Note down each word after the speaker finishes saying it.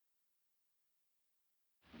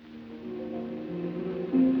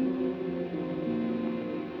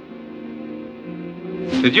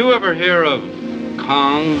Did you ever hear of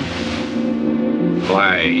Kong?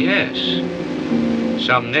 Why, yes.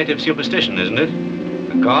 Some native superstition, isn't it?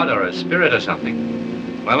 A god or a spirit or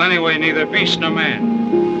something. Well, anyway, neither beast nor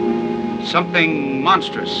man. Something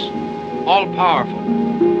monstrous,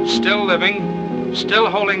 all-powerful, still living, still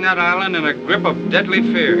holding that island in a grip of deadly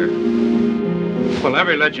fear. Well,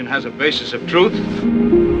 every legend has a basis of truth.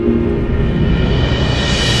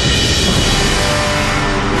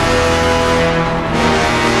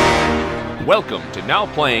 Welcome to Now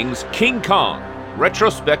Playing's King Kong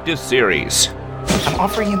Retrospective Series. I'm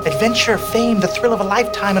offering him adventure, fame, the thrill of a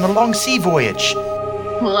lifetime, and a long sea voyage.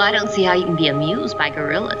 Well, I don't see how you can be amused by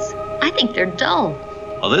gorillas. I think they're dull.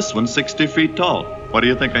 Well, this one's 60 feet tall. What do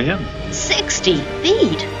you think of him? 60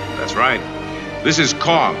 feet? That's right. This is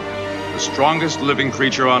Kong, the strongest living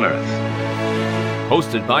creature on Earth.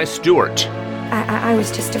 Hosted by Stuart. I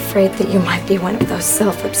was just afraid that you might be one of those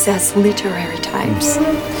self-obsessed literary types.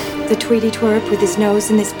 The Tweety twerp with his nose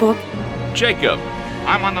in this book. Jacob.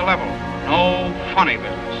 I'm on the level. No funny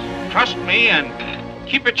business. Trust me and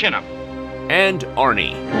keep your chin up. And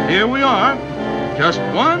Arnie. Here we are. Just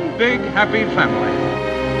one big happy family.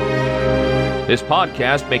 This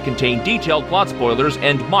podcast may contain detailed plot spoilers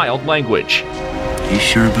and mild language. You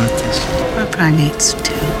sure about this? We're primates,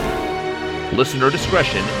 too. Listener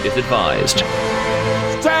discretion is advised.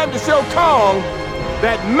 It's time to show Kong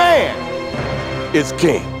that man is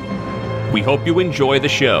king. We hope you enjoy the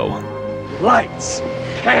show. Lights,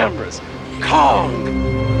 cameras, Kong!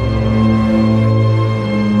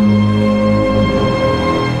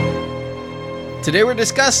 Today we're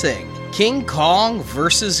discussing King Kong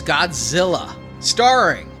vs. Godzilla,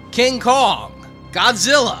 starring King Kong,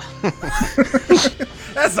 Godzilla.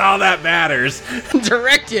 That's all that matters.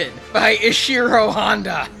 Directed by Ishiro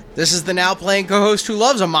Honda. This is the Now Playing co-host who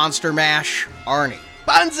loves a monster mash, Arnie.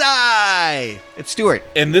 Banzai! It's Stuart.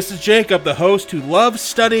 And this is Jacob, the host who loves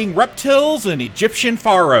studying reptiles and Egyptian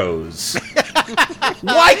pharaohs.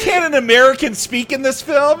 Why can't an American speak in this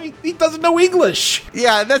film? He doesn't know English.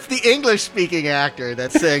 Yeah, that's the English-speaking actor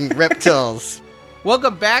that's saying reptiles.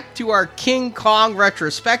 Welcome back to our King Kong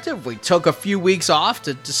retrospective. We took a few weeks off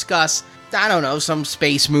to discuss, I don't know, some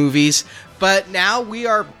space movies, but now we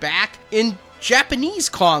are back in Japanese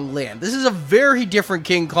Kong land. This is a very different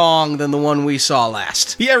King Kong than the one we saw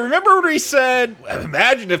last. Yeah, remember when we said,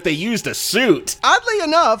 imagine if they used a suit? Oddly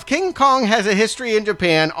enough, King Kong has a history in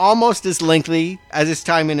Japan almost as lengthy as his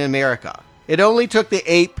time in America. It only took the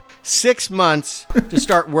ape 6 months to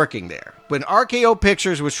start working there. When RKO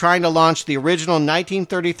Pictures was trying to launch the original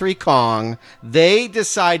 1933 Kong, they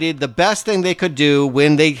decided the best thing they could do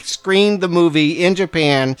when they screened the movie in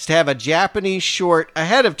Japan is to have a Japanese short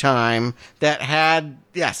ahead of time that had,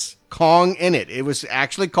 yes, Kong in it. It was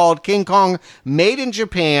actually called King Kong Made in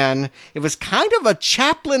Japan. It was kind of a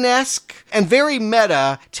Chaplin-esque and very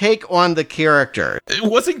meta take on the character.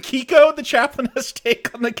 Wasn't Kiko the Chaplin-esque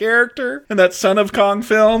take on the character in that Son of Kong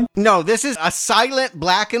film? No, this is a silent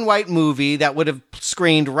black and white movie that would have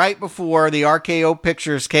screened right before the RKO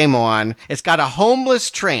Pictures came on. It's got a homeless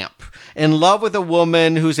tramp in love with a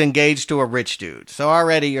woman who's engaged to a rich dude. So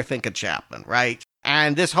already you're thinking Chaplin, right?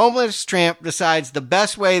 And this homeless tramp decides the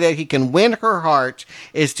best way that he can win her heart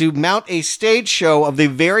is to mount a stage show of the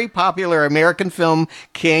very popular American film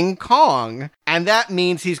King Kong. And that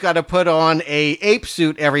means he's got to put on a ape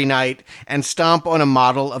suit every night and stomp on a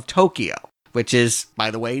model of Tokyo, which is,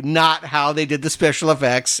 by the way, not how they did the special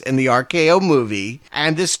effects in the RKO movie.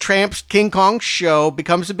 And this tramp's King Kong show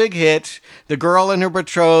becomes a big hit. The girl and her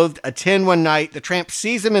betrothed attend one night. The tramp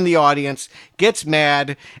sees him in the audience, gets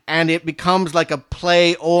mad, and it becomes like a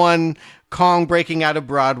play on Kong breaking out of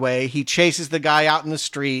Broadway. He chases the guy out in the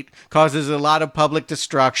street, causes a lot of public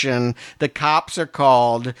destruction. The cops are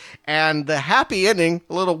called, and the happy ending,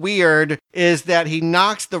 a little weird, is that he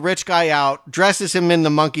knocks the rich guy out, dresses him in the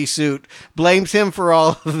monkey suit, blames him for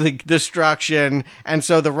all of the destruction, and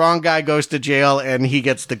so the wrong guy goes to jail and he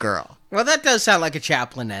gets the girl. Well, that does sound like a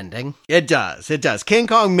Chaplin ending. It does. It does. King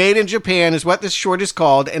Kong Made in Japan is what this short is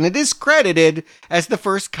called, and it is credited as the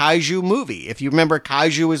first kaiju movie. If you remember,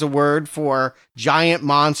 kaiju is a word for giant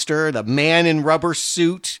monster, the man in rubber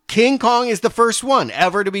suit. King Kong is the first one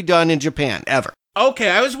ever to be done in Japan, ever. Okay,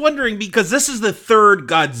 I was wondering because this is the third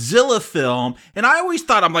Godzilla film, and I always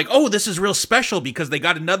thought, I'm like, oh, this is real special because they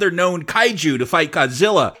got another known kaiju to fight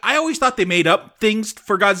Godzilla. I always thought they made up things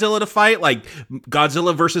for Godzilla to fight, like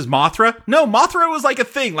Godzilla versus Mothra. No, Mothra was like a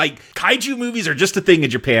thing. Like, kaiju movies are just a thing in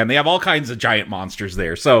Japan. They have all kinds of giant monsters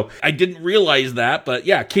there. So I didn't realize that, but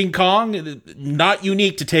yeah, King Kong, not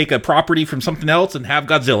unique to take a property from something else and have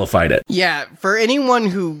Godzilla fight it. Yeah, for anyone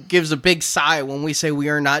who gives a big sigh when we say we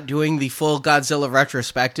are not doing the full Godzilla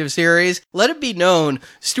retrospective series, let it be known,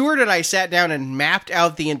 Stuart and I sat down and mapped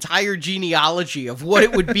out the entire genealogy of what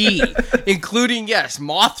it would be, including, yes,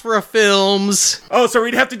 Mothra films. Oh, so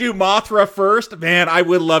we'd have to do Mothra first? Man, I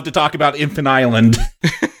would love to talk about Infant Island.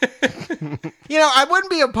 You know, I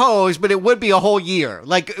wouldn't be opposed, but it would be a whole year.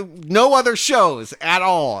 Like, no other shows at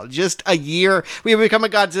all. Just a year. We have become a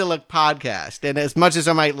Godzilla podcast. And as much as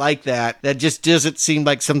I might like that, that just doesn't seem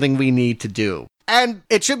like something we need to do. And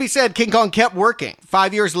it should be said, King Kong kept working.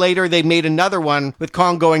 5 years later, they made another one with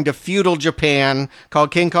Kong going to feudal Japan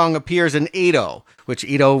called King Kong Appears in Edo, which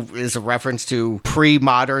Edo is a reference to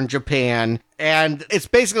pre-modern Japan. And it's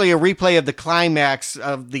basically a replay of the climax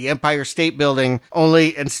of the Empire State Building,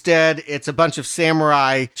 only instead it's a bunch of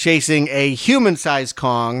samurai chasing a human-sized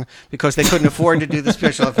Kong because they couldn't afford to do the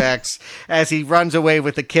special effects as he runs away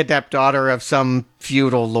with the kidnapped daughter of some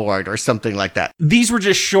feudal lord or something like that. These were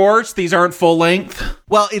just shorts? These aren't full length?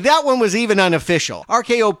 Well, that one was even unofficial.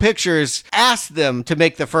 RKO Pictures asked them to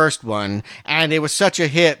make the first one, and it was such a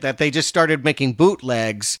hit that they just started making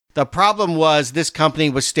bootlegs. The problem was this company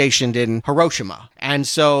was stationed in Hiroshima. And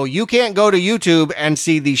so you can't go to YouTube and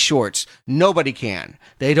see these shorts. Nobody can.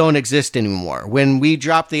 They don't exist anymore. When we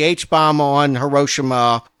dropped the H-bomb on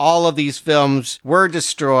Hiroshima, all of these films were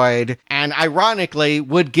destroyed and ironically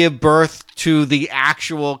would give birth to the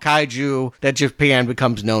actual kaiju that Japan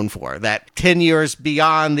becomes known for. That 10 years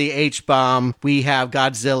beyond the H-bomb, we have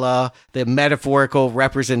Godzilla, the metaphorical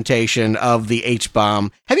representation of the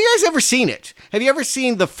H-bomb. Have you guys ever seen it? Have you ever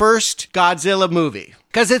seen the first Godzilla movie?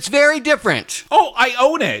 Because it's very different. Oh, I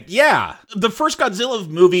own it. Yeah. The first Godzilla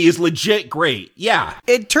movie is legit great. Yeah.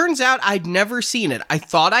 It turns out I'd never seen it. I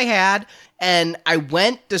thought I had, and I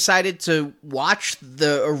decided to watch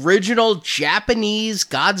the original Japanese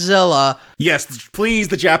Godzilla. Yes, please,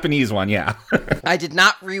 the Japanese one, yeah. I did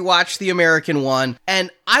not rewatch the American one,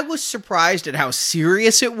 and I was surprised at how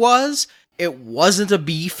serious it was. It wasn't a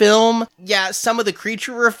B film. Yeah, some of the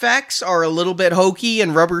creature effects are a little bit hokey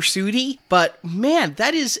and rubber suity, but man,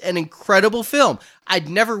 that is an incredible film. I'd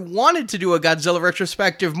never wanted to do a Godzilla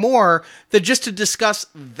retrospective more than just to discuss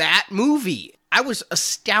that movie. I was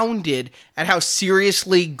astounded at how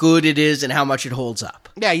seriously good it is and how much it holds up.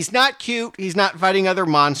 Yeah, he's not cute, he's not fighting other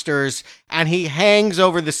monsters, and he hangs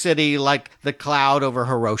over the city like the cloud over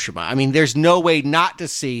Hiroshima. I mean, there's no way not to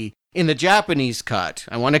see in the Japanese cut.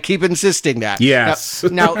 I want to keep insisting that. Yes.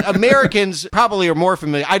 Now, Americans probably are more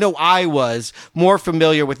familiar. I know I was more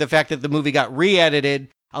familiar with the fact that the movie got re-edited.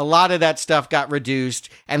 A lot of that stuff got reduced,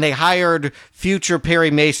 and they hired future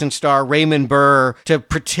Perry Mason star Raymond Burr to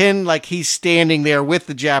pretend like he's standing there with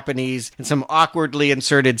the Japanese in some awkwardly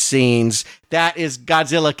inserted scenes. That is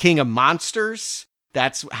Godzilla King of Monsters.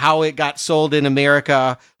 That's how it got sold in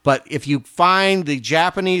America. But if you find the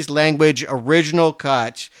Japanese language original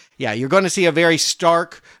cut, yeah, you're going to see a very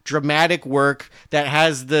stark, dramatic work that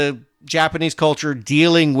has the Japanese culture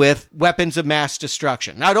dealing with weapons of mass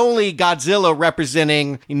destruction. Not only Godzilla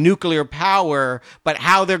representing nuclear power, but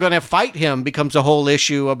how they're going to fight him becomes a whole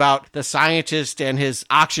issue about the scientist and his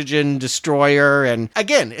oxygen destroyer. And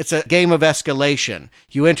again, it's a game of escalation.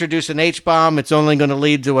 You introduce an H-bomb, it's only going to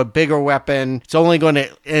lead to a bigger weapon. It's only going to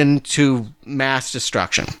end to mass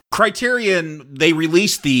destruction. Criterion, they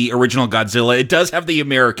released the original Godzilla. It does have the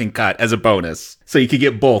American cut as a bonus, so you could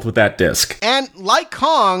get both with that disc. And like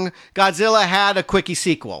Kong, Godzilla had a quickie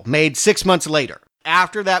sequel made 6 months later.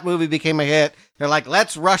 After that movie became a hit, they're like,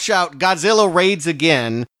 let's rush out Godzilla Raids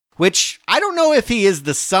Again, which I don't know if he is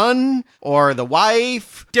the son or the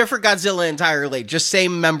wife. Different Godzilla entirely, just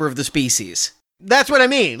same member of the species. That's what I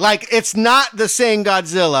mean. Like, it's not the same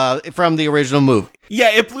Godzilla from the original movie.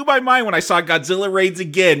 Yeah, it blew my mind when I saw Godzilla Raids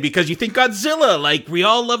Again, because you think Godzilla, like, we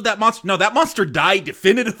all love that monster. No, that monster died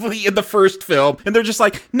definitively in the first film, and they're just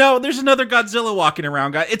like, no, there's another Godzilla walking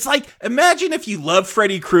around. It's like, imagine if you love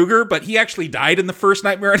Freddy Krueger, but he actually died in the first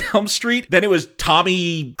Nightmare on Elm Street. Then it was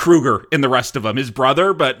Tommy Krueger in the rest of them, his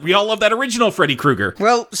brother, but we all love that original Freddy Krueger.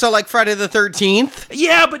 Well, so like Friday the 13th?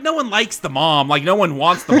 Yeah, but no one likes the mom. Like, no one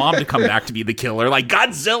wants the mom to come back to be the killer. Like,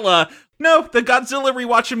 Godzilla No, the Godzilla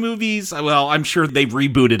rewatching movies, well, I'm sure they've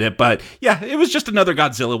rebooted it, but yeah, it was just another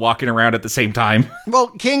Godzilla walking around at the same time. Well,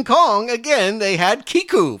 King Kong, again, they had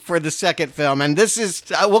Kiku for the second film, and this is,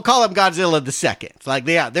 we'll call him Godzilla the second. Like,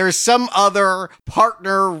 yeah, there's some other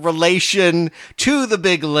partner relation to the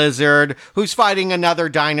big lizard who's fighting another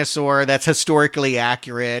dinosaur that's historically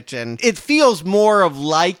accurate, and it feels more of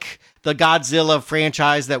like the Godzilla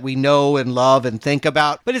franchise that we know and love and think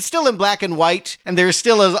about, but it's still in black and white, and there's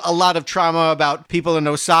still a lot of trauma about people in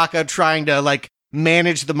Osaka trying to, like,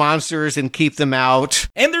 manage the monsters and keep them out.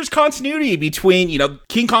 And there's continuity between,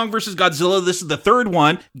 King Kong versus Godzilla. This is the third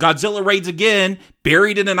one. Godzilla raids again,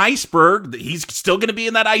 buried in an iceberg. He's still going to be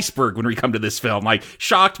in that iceberg when we come to this film. Like,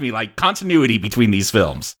 shocked me, like, continuity between these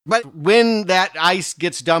films. But when that ice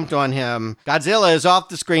gets dumped on him, Godzilla is off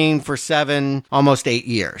the screen for 7, almost 8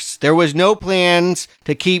 years. There was no plans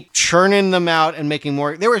to keep churning them out and making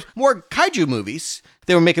more. There were more kaiju movies.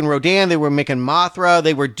 They were making Rodan, they were making Mothra,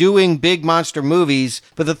 they were doing big monster movies,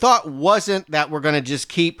 but the thought wasn't that we're going to just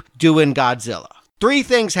keep doing Godzilla. 3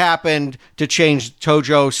 things happened to change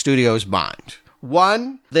Toho Studios' mind.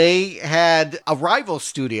 1, they had a rival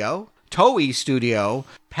studio, Toei Studio,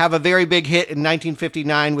 have a very big hit in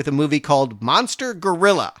 1959 with a movie called Monster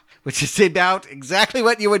Gorilla, which is about exactly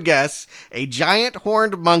what you would guess, a giant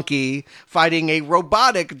horned monkey fighting a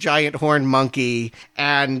robotic giant horned monkey,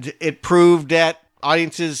 and it proved that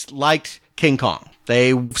audiences liked King Kong.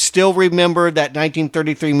 They still remembered that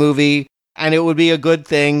 1933 movie, and it would be a good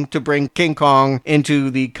thing to bring King Kong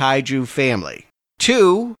into the kaiju family.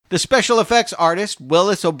 2, the special effects artist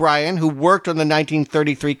Willis O'Brien, who worked on the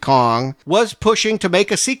 1933 Kong, was pushing to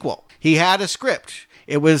make a sequel. He had a script.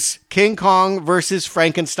 It was King Kong versus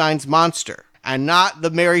Frankenstein's monster, and not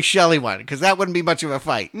the Mary Shelley one, because that wouldn't be much of a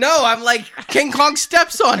fight. No, I'm like, King Kong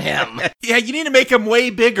steps on him. Yeah, you need to make him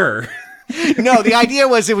way bigger. No, the idea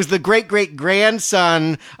was it was the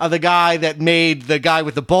great-great-grandson of the guy that made the guy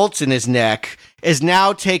with the bolts in his neck is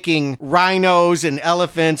now taking rhinos and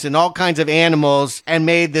elephants and all kinds of animals and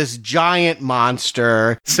made this giant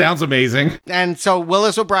monster. Sounds amazing. And so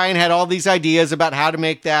Willis O'Brien had all these ideas about how to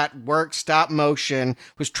make that work, stop motion,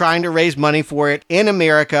 was trying to raise money for it in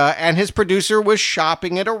America, and his producer was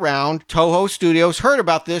shopping it around. Toho Studios heard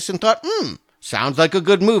about this and thought, sounds like a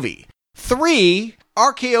good movie. 3,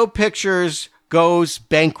 RKO Pictures goes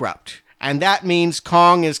bankrupt, and that means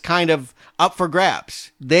Kong is kind of up for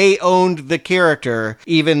grabs. They owned the character,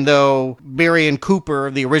 even though Marion Cooper,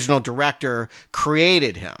 the original director,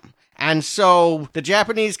 created him. And so the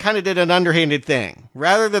Japanese kind of did an underhanded thing.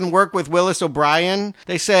 Rather than work with Willis O'Brien,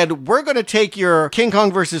 they said, we're going to take your King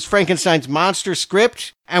Kong versus Frankenstein's monster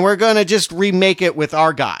script, and we're going to just remake it with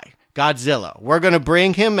our guy, Godzilla. We're going to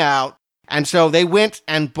bring him out. And so they went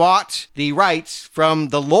and bought the rights from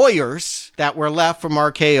the lawyers that were left from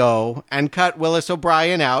RKO and cut Willis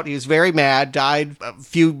O'Brien out. He was very mad, died a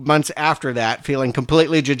few months after that, feeling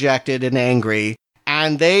completely dejected and angry.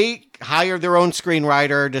 And they hired their own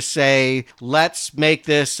screenwriter to say, let's make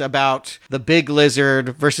this about the big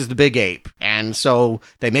lizard versus the big ape. And so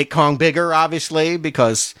they make Kong bigger, obviously,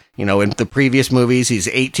 because, in the previous movies, he's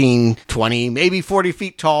 18, 20, maybe 40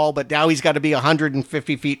 feet tall, but now he's got to be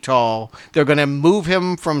 150 feet tall. They're going to move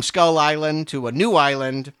him from Skull Island to a new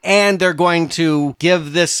island, and they're going to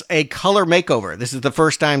give this a color makeover. This is the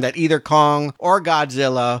first time that either Kong or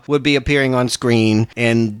Godzilla would be appearing on screen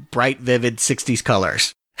in bright, vivid 60s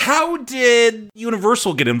colors. How did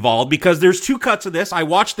Universal get involved? Because there's 2 cuts of this. I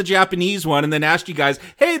watched the Japanese one and then asked you guys,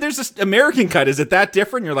 hey, there's this American cut. Is it that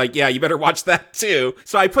different? You're like, yeah, you better watch that too.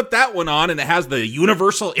 So I put that one on and it has the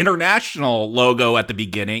Universal International logo at the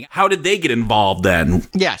beginning. How did they get involved then?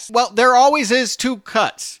 Yes. Well, there always is 2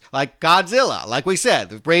 cuts. Like Godzilla, like we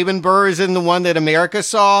said, Raven Burr is in the one that America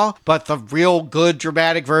saw, but the real good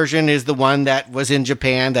dramatic version is the one that was in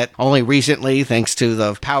Japan that only recently, thanks to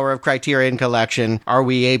the power of Criterion Collection, are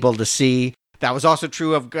we able to see. That was also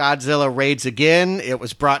true of Godzilla Raids Again. It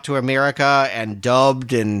was brought to America and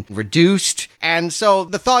dubbed and reduced. And so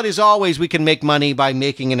the thought is always we can make money by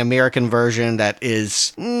making an American version that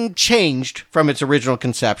is changed from its original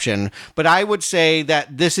conception. But I would say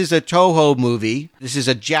that this is a Toho movie. This is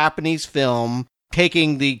a Japanese film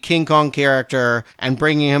taking the King Kong character and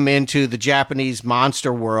bringing him into the Japanese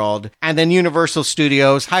monster world. And then Universal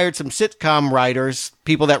Studios hired some sitcom writers,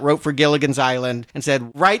 people that wrote for Gilligan's Island, and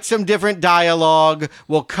said, write some different dialogue.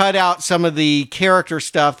 We'll cut out some of the character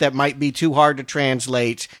stuff that might be too hard to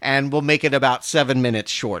translate, and we'll make it about 7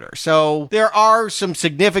 minutes shorter. So there are some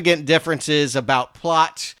significant differences about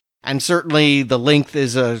plot, and certainly the length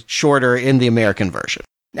is shorter in the American version.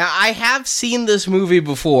 Now, I have seen this movie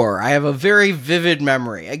before. I have a very vivid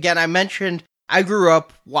memory. Again, I mentioned I grew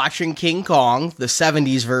up watching King Kong, the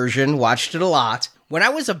 70s version, watched it a lot. When I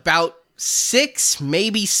was about 6,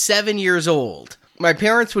 maybe 7 years old, my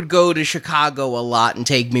parents would go to Chicago a lot and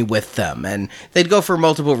take me with them, and they'd go for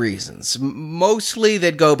multiple reasons. Mostly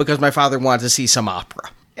they'd go because my father wanted to see some opera.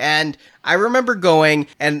 And I remember going,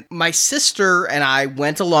 and my sister and I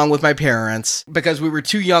went along with my parents because we were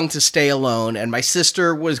too young to stay alone, and my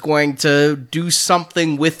sister was going to do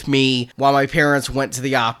something with me while my parents went to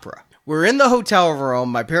the opera. We're in the hotel room,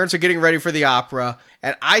 my parents are getting ready for the opera,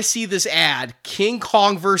 and I see this ad, King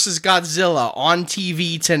Kong vs. Godzilla on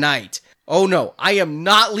TV tonight. Oh no, I am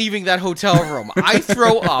not leaving that hotel room. I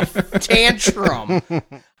throw a tantrum.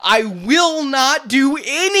 I will not do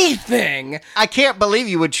anything. I can't believe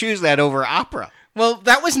you would choose that over opera. Well,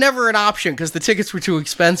 that was never an option because the tickets were too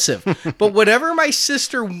expensive. But whatever my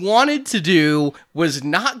sister wanted to do was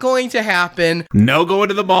not going to happen. No going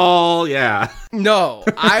to the mall, yeah. No,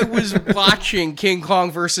 I was watching King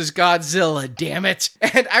Kong versus Godzilla, damn it.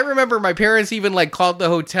 And I remember my parents even called the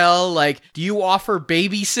hotel, do you offer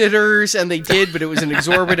babysitters? And they did, but it was an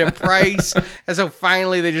exorbitant price. And so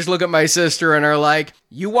finally they just look at my sister and are like,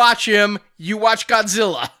 you watch him, you watch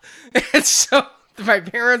Godzilla. And so my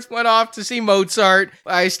parents went off to see Mozart.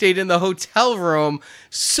 I stayed in the hotel room,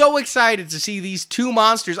 so excited to see these two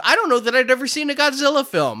monsters. I don't know that I'd ever seen a Godzilla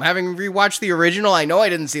film. Having rewatched the original, I know I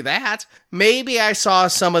didn't see that. Maybe I saw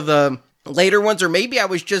some of the later ones, or maybe I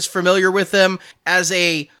was just familiar with them as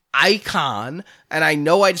a icon, and I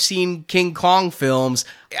know I'd seen King Kong films.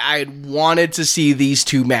 I wanted to see these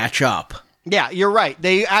two match up. Yeah, you're right.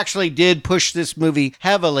 They actually did push this movie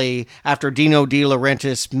heavily after Dino De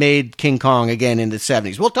Laurentiis made King Kong again in the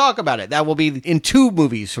 70s. We'll talk about it. That will be in 2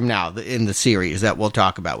 movies from now in the series that we'll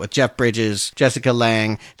talk about with Jeff Bridges, Jessica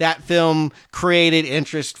Lange. That film created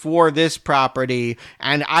interest for this property,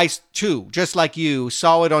 and I, too, just like you,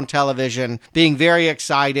 saw it on television, being very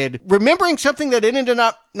excited, remembering something that ended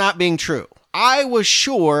up not being true. I was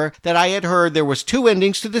sure that I had heard there was 2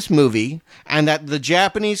 endings to this movie, and that the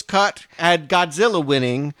Japanese cut had Godzilla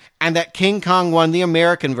winning, and that King Kong won the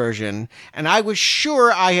American version, and I was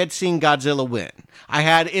sure I had seen Godzilla win. I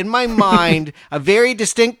had in my mind a very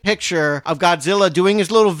distinct picture of Godzilla doing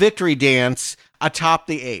his little victory dance atop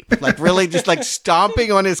the ape, really just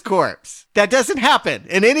stomping on his corpse. That doesn't happen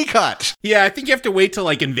in any cut. Yeah, I think you have to wait till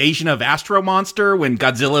Invasion of Astro Monster when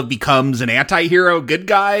Godzilla becomes an anti-hero good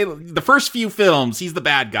guy. The first few films, he's the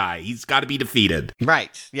bad guy. He's got to be defeated.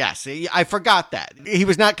 Right. Yes. I forgot that. He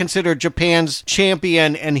was not considered Japan's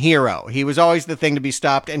champion and hero. He was always the thing to be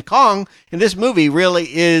stopped. And Kong, in this movie, really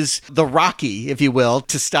is the Rocky, if you will,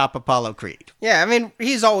 to stop Apollo Creed. Yeah, I mean,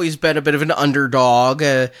 he's always been a bit of an underdog,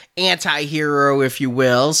 an anti-hero, if you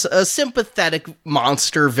will, a sympathetic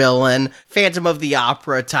monster villain, Phantom of the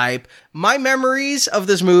Opera type. My memories of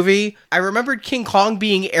this movie, I remembered King Kong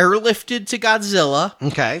being airlifted to Godzilla.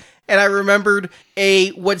 Okay. And I remembered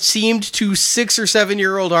what seemed to 6 or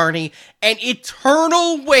 7-year-old Arnie, an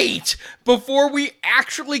eternal wait before we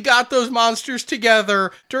actually got those monsters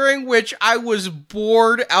together, during which I was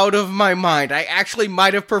bored out of my mind. I actually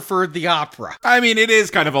might have preferred the opera. I mean, it is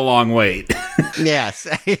kind of a long wait. Yes.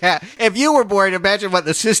 Yeah. If you were bored, imagine what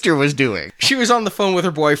the sister was doing. She was on the phone with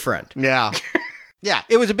her boyfriend. Yeah. Yeah,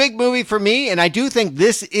 it was a big movie for me, and I do think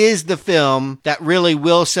this is the film that really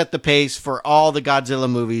will set the pace for all the Godzilla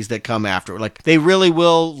movies that come after. They really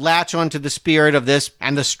will latch onto the spirit of this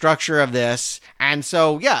and the structure of this. And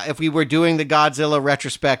so, yeah, if we were doing the Godzilla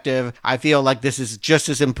retrospective, I feel like this is just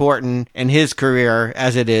as important in his career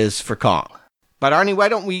as it is for Kong. But Arnie, why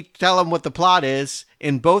don't we tell them what the plot is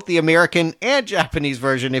in both the American and Japanese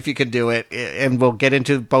version, if you can do it, and we'll get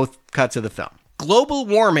into both cuts of the film. Global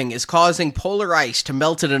warming is causing polar ice to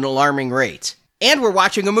melt at an alarming rate. And we're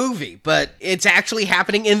watching a movie, but it's actually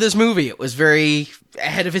happening in this movie. It was very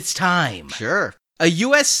ahead of its time. Sure. A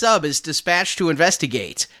U.S. sub is dispatched to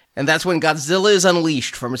investigate, and that's when Godzilla is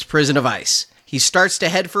unleashed from his prison of ice. He starts to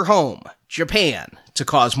head for home, Japan, to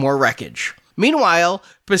cause more wreckage. Meanwhile,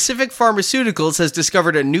 Pacific Pharmaceuticals has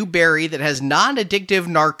discovered a new berry that has non-addictive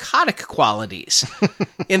narcotic qualities.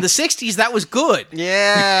 In the 60s, that was good.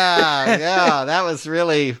 Yeah, that was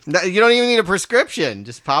really... You don't even need a prescription.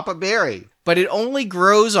 Just pop a berry. But it only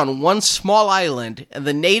grows on one small island, and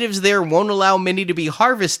the natives there won't allow many to be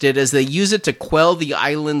harvested as they use it to quell the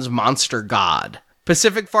island's monster god.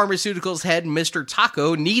 Pacific Pharmaceuticals head Mr.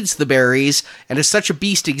 Taco needs the berries, and if such a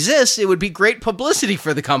beast exists, it would be great publicity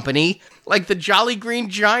for the company, like the Jolly Green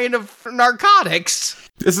Giant of narcotics.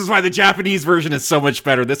 This is why the Japanese version is so much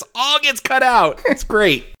better. This all gets cut out. It's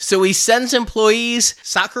great. So he sends employees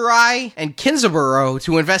Sakurai and Kinzaburo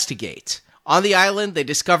to investigate. On the island, they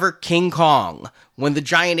discover King Kong, When the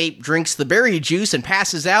giant ape drinks the berry juice and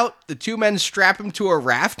passes out, the two men strap him to a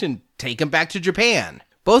raft and take him back to Japan.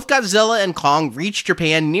 Both Godzilla and Kong reach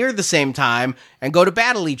Japan near the same time and go to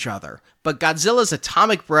battle each other, but Godzilla's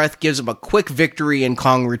atomic breath gives him a quick victory and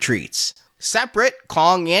Kong retreats. Separate,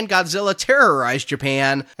 Kong and Godzilla terrorize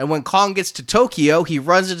Japan, and when Kong gets to Tokyo, he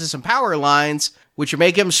runs into some power lines, which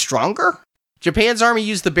make him stronger? Japan's army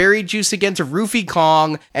used the berry juice again to roofie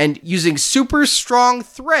Kong, and using super strong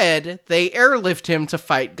thread, they airlift him to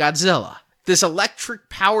fight Godzilla. This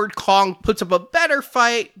electric-powered Kong puts up a better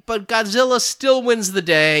fight, but Godzilla still wins the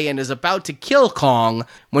day and is about to kill Kong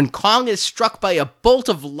when Kong is struck by a bolt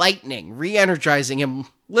of lightning, re-energizing him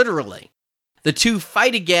literally. The two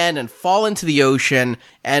fight again and fall into the ocean,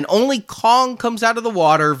 and only Kong comes out of the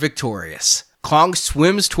water victorious. Kong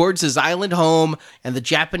swims towards his island home, and the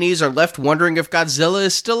Japanese are left wondering if Godzilla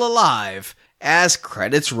is still alive, as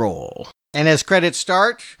credits roll. And as credits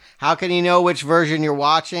start, how can you know which version you're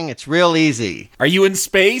watching? It's real easy. Are you in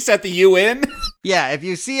space at the UN? Yeah, if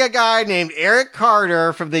you see a guy named Eric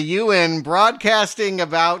Carter from the UN broadcasting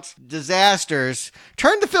about disasters,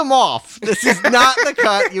 turn the film off. This is not the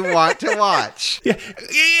cut you want to watch. Yeah,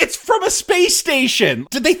 it's from a space station.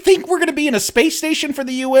 Did they think we're going to be in a space station for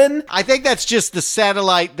the UN? I think that's just the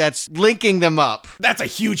satellite that's linking them up. That's a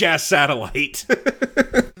huge-ass satellite.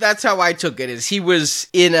 That's how I took it, is he was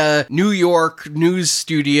in a New York news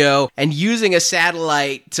studio and using a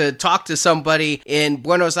satellite to talk to somebody in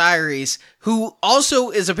Buenos Aires who also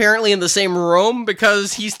is apparently in the same room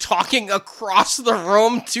because he's talking across the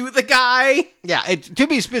room to the guy. Yeah, to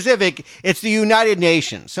be specific, it's the United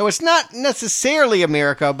Nations. So it's not necessarily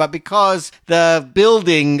America, but because the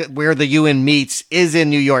building where the UN meets is in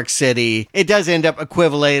New York City, it does end up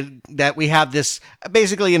equivalent that we have this,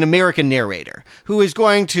 basically an American narrator, who is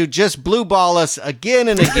going to just blue ball us again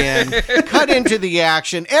and again, cut into the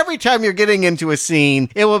action. Every time you're getting into a scene,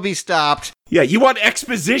 it will be stopped. Yeah, you want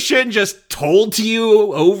exposition just told to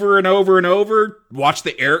you over and over and over? Watch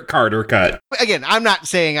the Eric Carter cut. Again, I'm not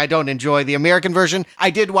saying I don't enjoy the American version. I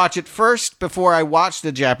did watch it first before I watched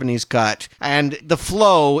the Japanese cut, and the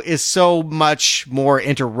flow is so much more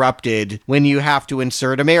interrupted when you have to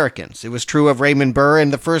insert Americans. It was true of Raymond Burr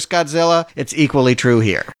in the first Godzilla. It's equally true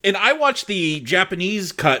here. And I watched the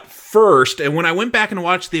Japanese cut first, and when I went back and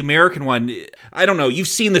watched the American one, I don't know, you've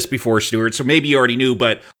seen this before, Stuart, so maybe you already knew,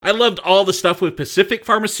 but I loved all the stuff with Pacific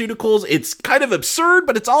Pharmaceuticals. It's kind of absurd,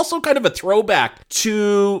 but it's also kind of a throwback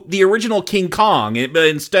to the original King Kong.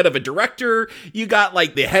 Instead of a director, you got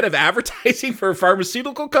like the head of advertising for a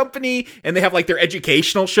pharmaceutical company, and they have like their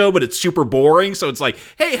educational show, but it's super boring. So it's like,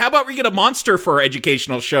 hey, how about we get a monster for our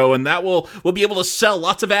educational show, and that we'll be able to sell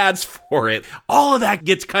lots of ads for it. All of that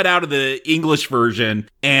gets cut out of the English version,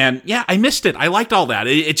 and yeah, I missed it. I liked all that.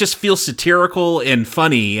 It just feels satirical and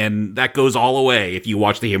funny, and that goes all away if you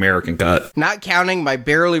watch the American cut. Not counting my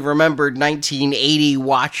barely remembered 1980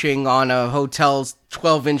 watching on a hotel's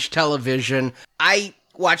 12-inch television. I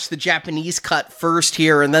watched the Japanese cut first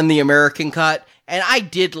here and then the American cut, and I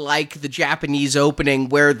did like the Japanese opening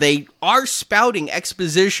where they are spouting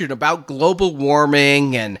exposition about global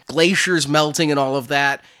warming and glaciers melting and all of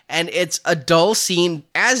that. And it's a dull scene,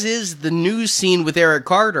 as is the news scene with Eric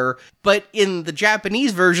Carter, but in the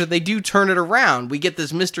Japanese version, they do turn it around. We get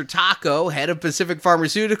this Mr. Tako, head of Pacific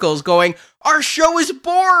Pharmaceuticals, going, "Our show is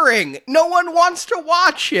boring! No one wants to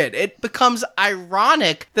watch it!" It becomes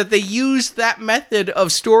ironic that they use that method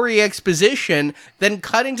of story exposition, then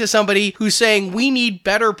cutting to somebody who's saying, "We need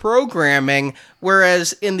better programming,"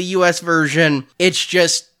 whereas in the US version, it's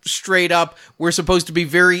just straight up, we're supposed to be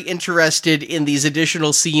very interested in these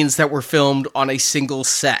additional scenes that were filmed on a single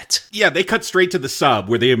set. Yeah, they cut straight to the sub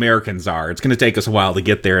where the Americans are. It's going to take us a while to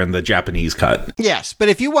get there in the Japanese cut. Yes, but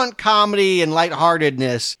if you want comedy and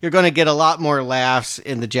lightheartedness, you're going to get a lot more laughs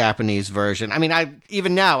in the Japanese version. I mean,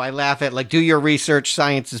 even now I laugh at, like, do your research,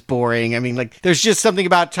 science is boring. I mean, like, there's just something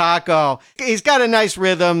about Tako. He's got a nice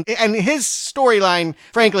rhythm, and his storyline,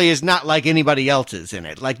 frankly, is not like anybody else's in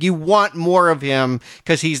it. Like, you want more of him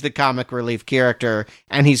because he's the comic relief character,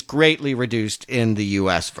 and he's greatly reduced in the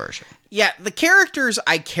US version. Yeah, the characters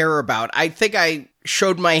I care about, I think I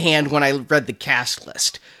showed my hand when I read the cast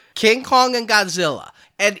list. King Kong and Godzilla.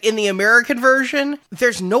 And in the American version,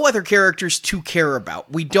 there's no other characters to care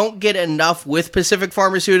about. We don't get enough with Pacific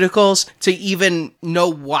Pharmaceuticals to even know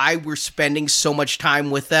why we're spending so much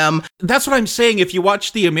time with them. That's what I'm saying. If you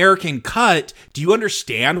watch the American cut, do you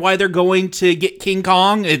understand why they're going to get King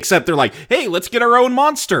Kong? Except they're like, hey, let's get our own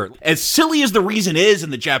monster. As silly as the reason is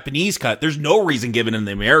in the Japanese cut, there's no reason given in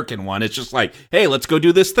the American one. It's just like, hey, let's go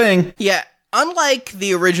do this thing. Yeah, unlike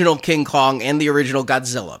the original King Kong and the original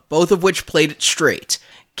Godzilla, both of which played it straight,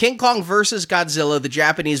 King Kong vs. Godzilla, the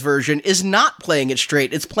Japanese version, is not playing it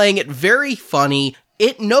straight. It's playing it very funny.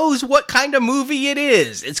 It knows what kind of movie it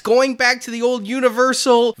is. It's going back to the old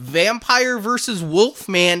Universal vampire versus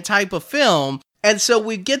Wolfman type of film. And so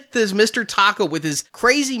we get this Mr. Taco with his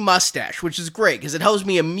crazy mustache, which is great because it helps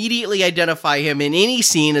me immediately identify him in any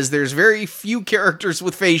scene, as there's very few characters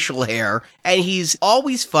with facial hair, and he's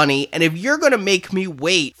always funny. And if you're going to make me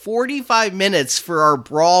wait 45 minutes for our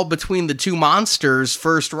brawl between the two monsters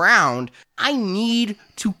first round, I need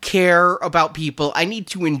to care about people. I need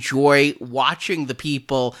to enjoy watching the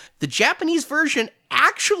people. The Japanese version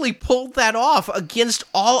actually pulled that off against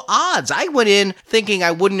all odds. I went in thinking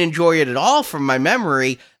I wouldn't enjoy it at all from my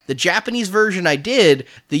memory. The Japanese version I did.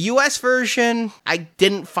 The US version I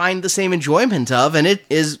didn't find the same enjoyment of, and it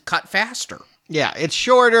is cut faster. Yeah, it's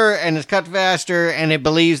shorter and it's cut faster, and it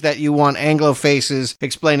believes that you want Anglo faces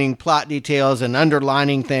explaining plot details and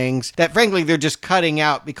underlining things that, frankly, they're just cutting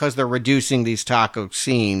out because they're reducing these taco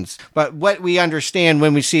scenes. But what we understand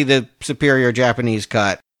when we see the superior Japanese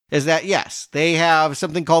cut is that, yes, they have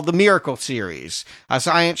something called the Miracle Series, a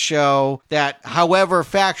science show that, however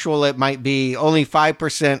factual it might be, only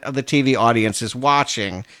 5% of the TV audience is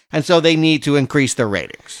watching, and so they need to increase their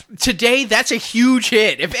ratings. Today, that's a huge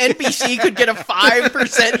hit. If NBC could get a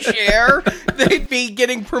 5% share, they'd be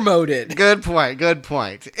getting promoted. Good point, good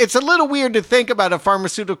point. It's a little weird to think about a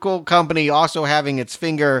pharmaceutical company also having its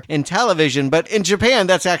finger in television, but in Japan,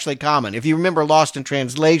 that's actually common. If you remember Lost in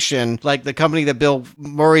Translation, like the company that Bill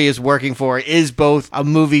Murray is working for is both a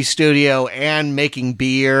movie studio and making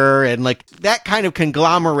beer, and like that kind of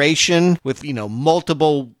conglomeration with, you know,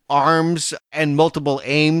 multiple arms and multiple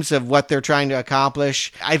aims of what they're trying to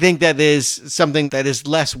accomplish. I think that is something that is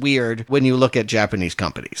less weird when you look at Japanese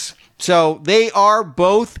companies. So they are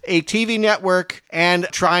both a TV network and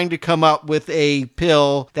trying to come up with a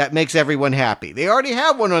pill that makes everyone happy. They already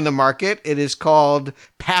have one on the market. It is called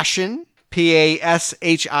Passion,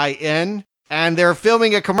 Pashin. And they're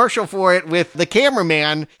filming a commercial for it with the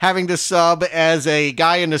cameraman having to sub as a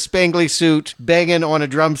guy in a spangly suit banging on a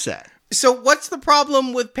drum set. So what's the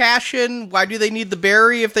problem with Passion? Why do they need the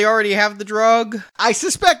berry if they already have the drug? I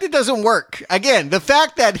suspect it doesn't work. Again, the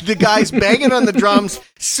fact that the guy's banging on the drums,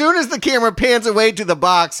 soon as the camera pans away to the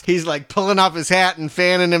box, he's like pulling off his hat and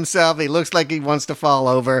fanning himself. He looks like he wants to fall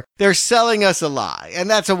over. They're selling us a lie. And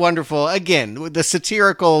that's a wonderful, again, the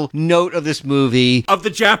satirical note of this movie. Of the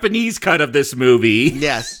Japanese cut of this movie.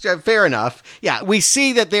 Yes, fair enough. Yeah, we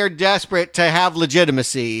see that they're desperate to have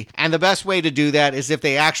legitimacy. And the best way to do that is if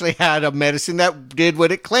they actually had a medicine that did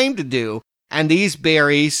what it claimed to do. And these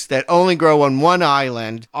berries that only grow on one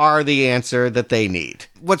island are the answer that they need.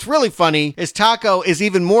 What's really funny is Taco is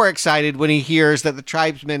even more excited when he hears that the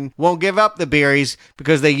tribesmen won't give up the berries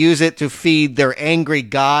because they use it to feed their angry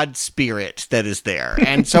god spirit that is there.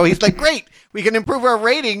 And so he's like, great, we can improve our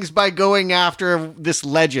ratings by going after this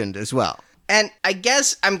legend as well. And I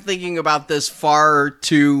guess I'm thinking about this far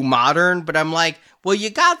too modern, but I'm like, well, you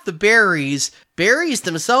got the berries. Berries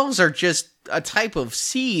themselves are just a type of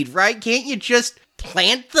seed, right? Can't you just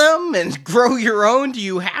plant them and grow your own? Do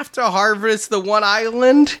you have to harvest the one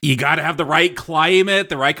island? You gotta have the right climate,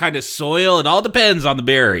 the right kind of soil. It all depends on the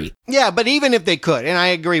berry. Yeah, but even if they could, and I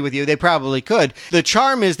agree with you, they probably could, the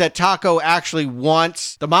charm is that Taco actually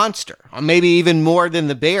wants the monster, or maybe even more than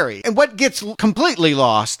the berry. And what gets completely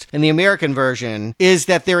lost in the American version is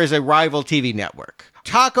that there is a rival TV network.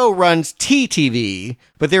 Taco runs TTV,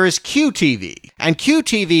 but there is QTV. And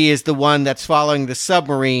QTV is the one that's following the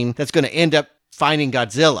submarine that's going to end up finding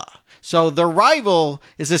Godzilla. So the rival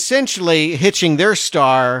is essentially hitching their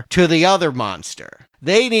star to the other monster.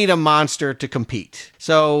 They need a monster to compete.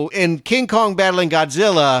 So in King Kong battling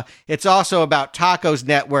Godzilla, it's also about Taco's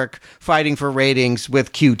network fighting for ratings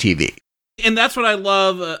with QTV. And that's what I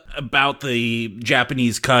love about the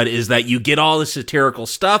Japanese cut is that you get all the satirical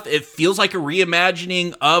stuff. It feels like a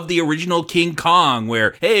reimagining of the original King Kong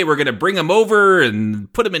where, hey, we're going to bring him over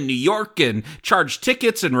and put him in New York and charge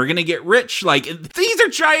tickets and we're going to get rich. Like, these are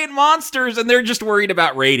giant monsters and they're just worried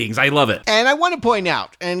about ratings. I love it. And I want to point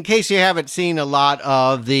out, in case you haven't seen a lot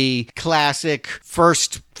of the classic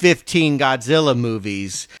first 15 Godzilla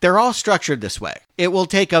movies, they're all structured this way. It will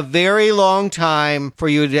take a very long time for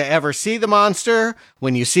you to ever see the monster.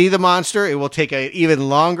 When you see the monster, it will take an even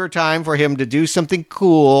longer time for him to do something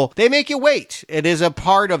cool. They make you wait. It is a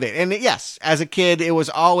part of it. And yes, as a kid, it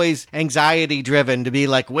was always anxiety driven to be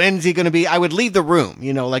like, when's he going to be? I would leave the room,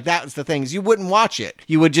 you know, like that was the thing. You wouldn't watch it.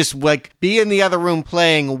 You would just like be in the other room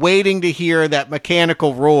playing, waiting to hear that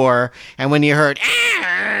mechanical roar. And when you heard,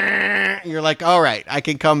 you're like, all right, I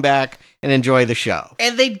can come back and enjoy the show.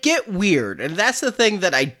 And they'd get weird. And that's the thing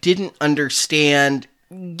that I didn't understand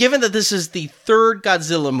given that this is the third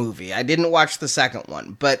Godzilla movie, I didn't watch the second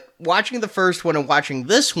one, but watching the first one and watching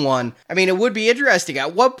this one, I mean, it would be interesting.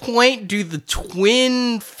 At what point do the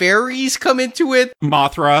twin fairies come into it?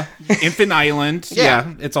 Mothra, Infant Island.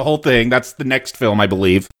 Yeah, it's a whole thing. That's the next film, I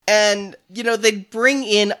believe. And, they bring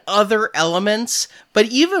in other elements, but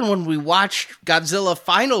even when we watched Godzilla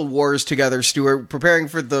Final Wars together, Stuart, preparing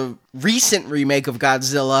for the recent remake of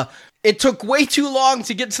Godzilla, it took way too long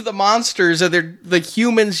to get to the monsters, and the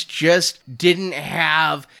humans just didn't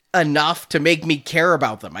have enough to make me care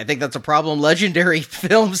about them. I think that's a problem Legendary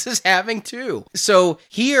Films is having too. So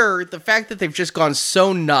here, the fact that they've just gone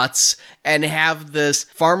so nuts and have this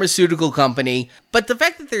pharmaceutical company, but the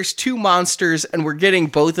fact that there's two monsters and we're getting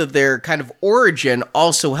both of their kind of origin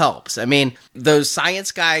also helps. I mean, the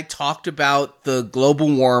science guy talked about the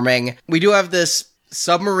global warming. We do have this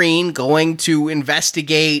submarine going to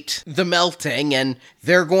investigate the melting, and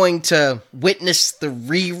they're going to witness the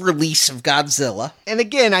re-release of Godzilla. And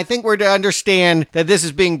again, I think we're to understand that this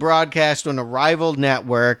is being broadcast on a rival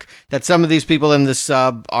network, that some of these people in the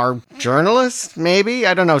sub are journalists, maybe?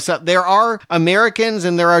 I don't know. So there are Americans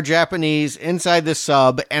and there are Japanese inside the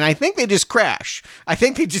sub, and I think they just crash. I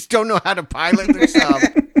think they just don't know how to pilot their sub.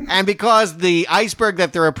 And because the iceberg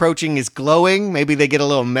that they're approaching is glowing, maybe they get a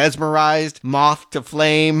little mesmerized, moth to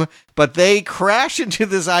flame, but they crash into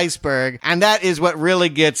this iceberg, and that is what really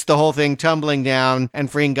gets the whole thing tumbling down and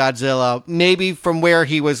freeing Godzilla, maybe from where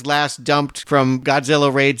he was last dumped from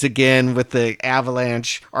Godzilla Raids Again with the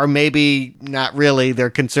avalanche, or maybe not really. They're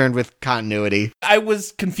concerned with continuity. I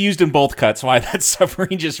was confused in both cuts why that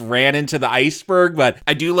submarine just ran into the iceberg, but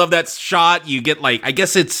I do love that shot. You get I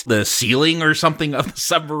guess it's the ceiling or something of the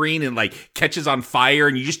submarine and catches on fire,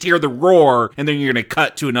 and you just hear the roar, and then you're going to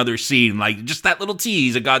cut to another scene, just that little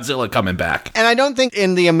tease of Godzilla coming back. And I don't think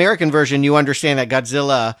in the American version you understand that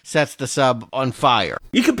Godzilla sets the sub on fire.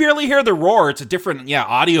 You could barely hear the roar. It's a different,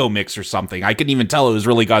 audio mix or something. I couldn't even tell it was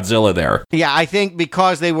really Godzilla there. Yeah, I think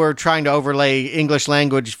because they were trying to overlay English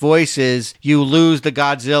language voices, you lose the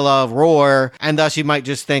Godzilla roar, and thus you might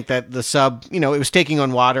just think that the sub, it was taking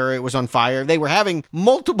on water, it was on fire. They were having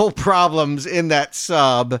multiple problems in that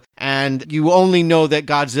sub, and you only know that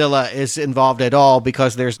Godzilla is involved at all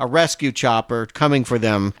because there's a rescue chopper coming for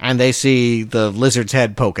them, and they see the lizard's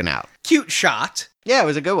head poking out. Cute shot. Yeah, it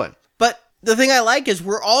was a good one. But the thing I like is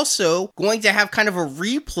we're also going to have kind of a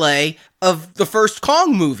replay of the first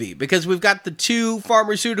Kong movie, because we've got the two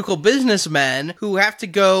pharmaceutical businessmen who have to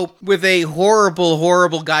go with a horrible,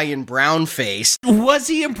 horrible guy in brown face. Was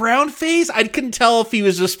he in brown face? I couldn't tell if he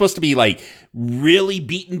was just supposed to be really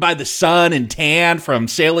beaten by the sun and tan from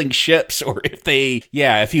sailing ships, or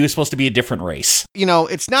if he was supposed to be a different race.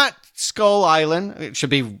 It's not Skull Island. It should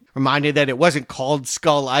be reminded that it wasn't called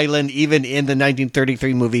Skull Island even in the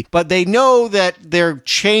 1933 movie, but they know that they're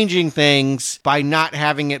changing things by not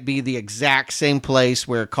having it be the exact same place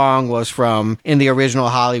where Kong was from in the original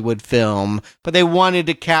Hollywood film, but they wanted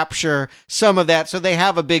to capture some of that, so they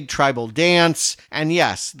have a big tribal dance, and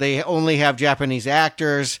yes, they only have Japanese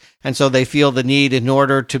actors, and so they feel the need, in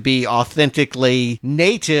order to be authentically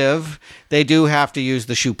native, they do have to use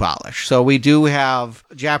the shoe polish. So we do have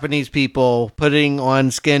Japanese people putting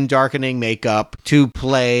on skin darkening makeup to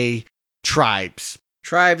play tribes.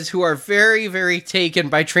 Tribes who are very, very taken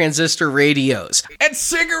by transistor radios. And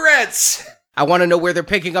cigarettes! I want to know where they're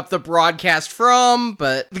picking up the broadcast from,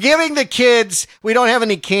 but... Giving the kids, we don't have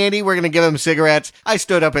any candy, we're going to give them cigarettes. I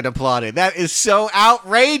stood up and applauded. That is so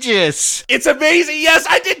outrageous. It's amazing. Yes,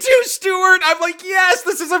 I did too, Stuart. I'm like, yes,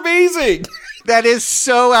 this is amazing. That is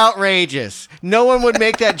so outrageous. No one would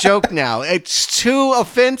make that joke now. It's too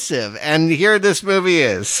offensive, and here this movie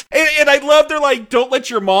is. And I love they're like, don't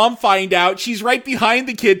let your mom find out. She's right behind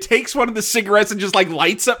the kid, takes one of the cigarettes, and just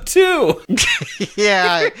lights up too.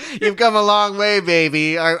 Yeah, you've come a long way,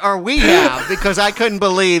 baby. Or we have, because I couldn't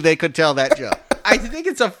believe they could tell that joke. I think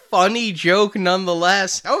it's a funny joke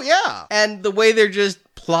nonetheless. Oh, yeah. And the way they're just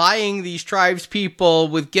plying these tribes people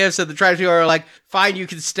with gifts, that the tribes people are like, fine, you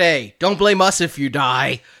can stay. Don't blame us if you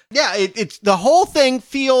die. Yeah, it's the whole thing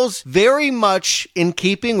feels very much in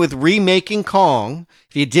keeping with remaking Kong.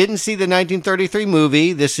 If you didn't see the 1933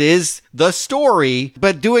 movie, this is the story,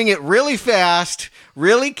 but doing it really fast,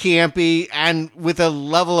 really campy, and with a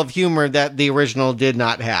level of humor that the original did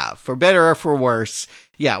not have. For better or for worse,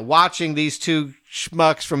 yeah, watching these two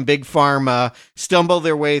schmucks from Big Pharma stumble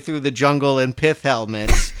their way through the jungle in pith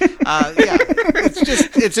helmets.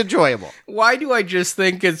 It's enjoyable. Why do I just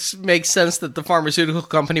think it makes sense that the pharmaceutical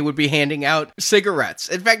company would be handing out cigarettes?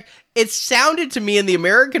 In fact, it sounded to me in the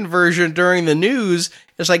American version during the news,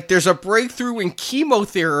 it's like, there's a breakthrough in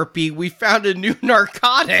chemotherapy. We found a new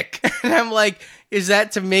narcotic. And I'm like, Is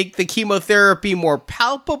that to make the chemotherapy more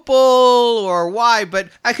palpable or why? But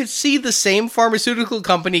I could see the same pharmaceutical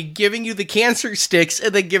company giving you the cancer sticks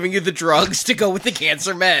and then giving you the drugs to go with the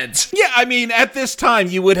cancer meds. Yeah, I mean, at this time,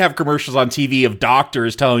 you would have commercials on TV of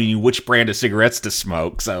doctors telling you which brand of cigarettes to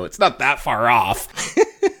smoke, so it's not that far off.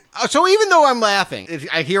 So even though I'm laughing,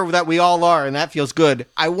 I hear that we all are, and that feels good,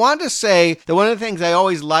 I want to say that one of the things I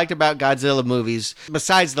always liked about Godzilla movies,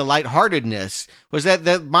 besides the lightheartedness, was that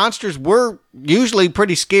the monsters were usually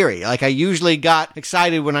pretty scary. Like, I usually got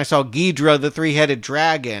excited when I saw Ghidorah, the three-headed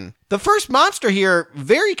dragon. The first monster here,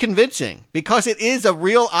 very convincing, because it is a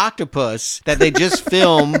real octopus that they just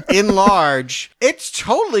film in large. It's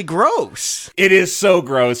totally gross. It is so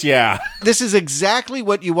gross, yeah. This is exactly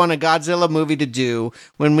what you want a Godzilla movie to do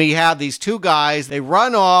when we have these two guys. They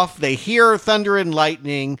run off, they hear thunder and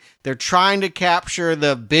lightning, they're trying to capture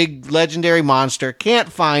the big legendary monster,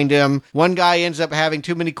 can't find him. One guy ends up having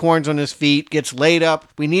too many corns on his feet, gets laid up.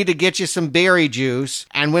 We need to get you some berry juice.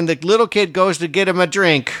 And when the little kid goes to get him a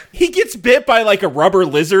drink, he gets bit by like a rubber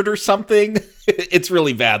lizard or something. It's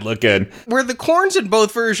really bad looking. Were the corns in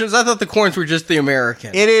both versions? I thought the corns were just the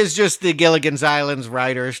American. It is just the Gilligan's Island's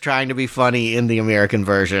writers trying to be funny in the American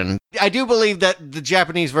version. I do believe that the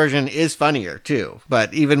Japanese version is funnier, too.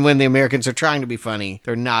 But even when the Americans are trying to be funny,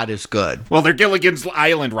 they're not as good. Well, they're Gilligan's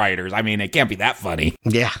Island writers. I mean, it can't be that funny.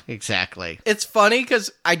 Yeah, exactly. It's funny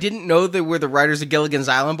because I didn't know they were the writers of Gilligan's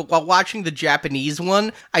Island, but while watching the Japanese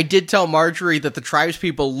one, I did tell Marjorie that the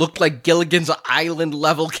tribespeople looked like Gilligan's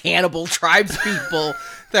Island-level cannibal tribespeople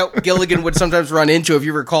that Gilligan would sometimes run into. If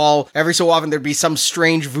you recall, every so often there'd be some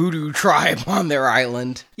strange voodoo tribe on their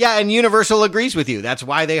island. Yeah, and Universal agrees with you. That's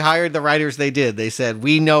why they hired the writers they did. They said,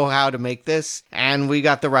 we know how to make this, and we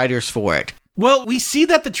got the writers for it. Well, we see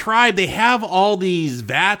that the tribe, they have all these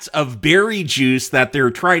vats of berry juice that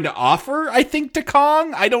they're trying to offer, I think, to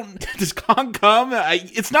Kong. Does Kong come?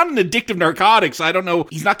 It's not an addictive narcotic, so I don't know.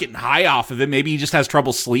 He's not getting high off of it. Maybe he just has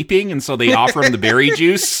trouble sleeping, and so they offer him the berry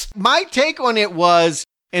juice. My take on it was,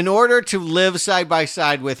 in order to live side by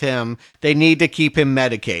side with him, they need to keep him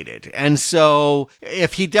medicated. And so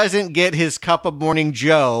if he doesn't get his cup of morning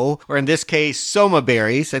joe, or in this case, Soma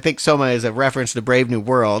berries, I think Soma is a reference to Brave New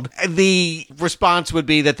World, the response would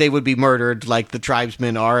be that they would be murdered like the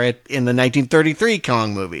tribesmen are in the 1933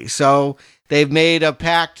 Kong movie. So they've made a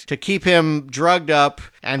pact to keep him drugged up,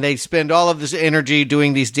 and they spend all of this energy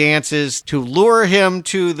doing these dances to lure him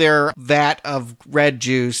to their vat of red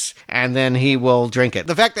juice, and then he will drink it.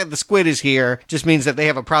 The fact that the squid is here just means that they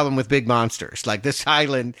have a problem with big monsters. Like, this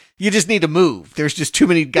island, you just need to move. There's just too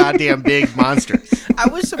many goddamn big monsters. I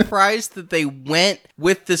was surprised that they went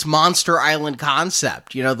with this Monster Island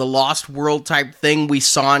concept, you know, the Lost World type thing we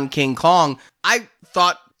saw in King Kong. I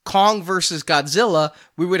thought Kong versus Godzilla,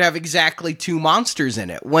 we would have exactly two monsters in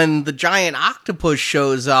it. When the giant octopus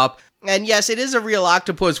shows up, and yes, it is a real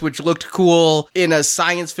octopus, which looked cool in a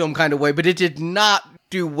science film kind of way, but it did not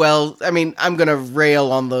do well. I mean, I'm going to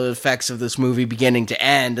rail on the effects of this movie beginning to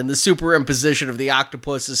end, and the superimposition of the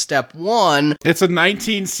octopus is step one. It's a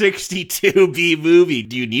 1962 B movie.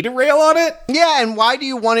 Do you need to rail on it? Yeah, and why do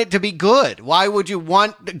you want it to be good? Why would you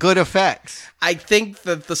want good effects? I think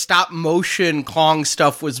that the stop motion Kong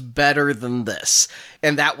stuff was better than this,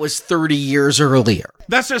 and that was 30 years earlier.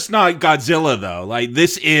 That's just not Godzilla, though. Like,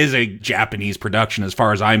 this is a Japanese production as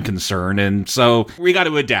far as I'm concerned, and so we got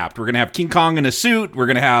to adapt. We're going to have King Kong in a suit. We're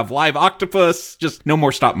going to have live octopus. Just no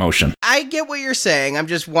more stop motion. I get what you're saying. I'm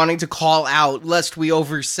just wanting to call out, lest we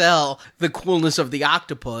oversell the coolness of the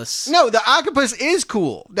octopus. No, the octopus is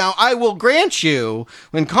cool. Now, I will grant you,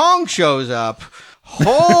 when Kong shows up,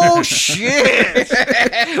 oh shit!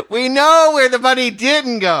 We know where the money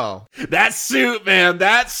didn't go. That suit, man,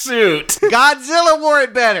 that suit. Godzilla wore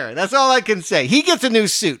it better. That's all I can say. He gets a new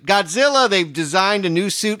suit. Godzilla, they've designed a new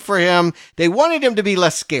suit for him. They wanted him to be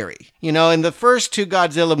less scary. You know, in the first two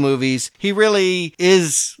Godzilla movies, he really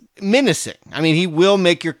is menacing. I mean, he will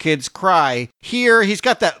make your kids cry. Here, he's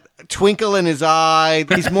got that twinkle in his eye.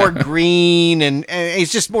 He's more green and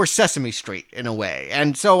he's just more Sesame Street in a way.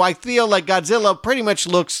 And so I feel like Godzilla pretty much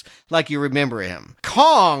looks like you remember him.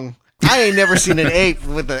 Kong, I ain't never seen an ape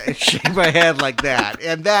with a shape of a head like that.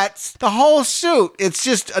 And that's the whole suit. It's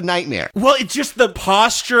just a nightmare. Well, it's just the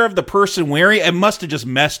posture of the person wearing it. It must have just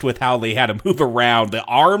messed with how they had to move around. The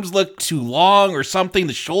arms look too long or something.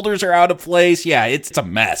 The shoulders are out of place. Yeah, it's a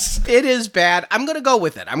mess. It is bad. I'm going to go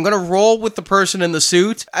with it. I'm going to roll with the person in the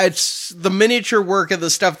suit. It's the miniature work of the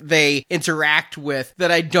stuff they interact with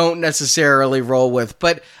that I don't necessarily roll with.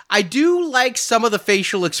 But I do like some of the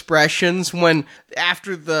facial expressions when,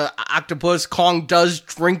 after the octopus, Kong does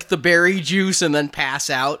drink the berry juice and then pass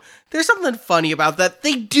out. There's something funny about that.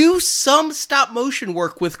 They do some stop motion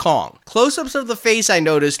work with Kong. Close-ups of the face, I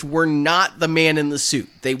noticed, were not the man in the suit.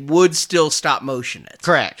 They would still stop motion it.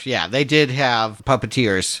 Correct. Yeah, they did have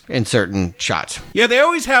puppeteers in certain shots. Yeah, they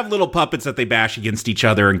always have little puppets that they bash against each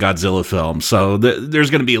other in Godzilla films, so there's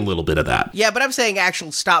going to be a little bit of that. Yeah, but I'm saying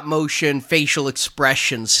actual stop motion, facial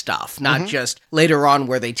expression stuff, not just later on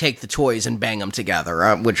where they take the toys and bang them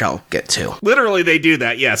together, which I'll get to. Literally, they do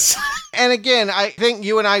that, yes. And again, I think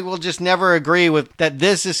you and I will just never agree with that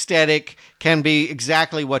this aesthetic can be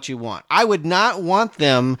exactly what you want. I would not want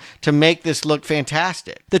them to make this look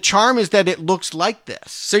fantastic. The charm is that it looks like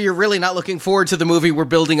this. So you're really not looking forward to the movie we're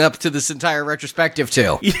building up to this entire retrospective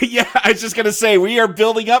to? Yeah, I was just going to say, we are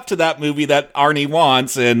building up to that movie that Arnie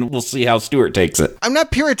wants, and we'll see how Stuart takes it. I'm not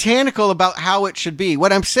puritanical about how it should be.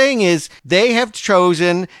 What I'm saying is they have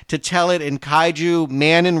chosen to tell it in kaiju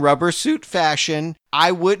man in rubber suit fashion.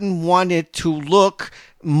 I wouldn't want it to look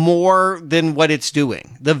more than what it's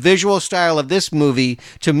doing. The visual style of this movie,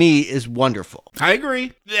 to me, is wonderful. I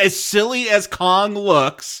agree. As silly as Kong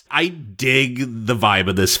looks, I dig the vibe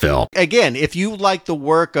of this film. Again, if you like the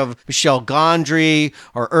work of Michel Gondry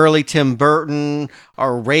or early Tim Burton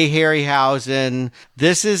or Ray Harryhausen,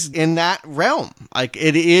 this is in that realm. Like,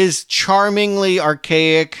 it is charmingly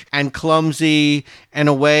archaic and clumsy in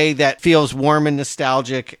a way that feels warm and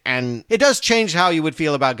nostalgic, and it does change how you would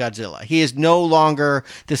feel about Godzilla. He is no longer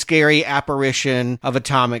the scary apparition of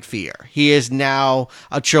atomic fear. He is now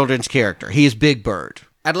a children's character. He is Big Bird.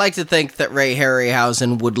 I'd like to think that Ray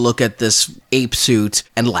Harryhausen would look at this ape suit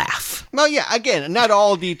and laugh. Well, yeah, again, not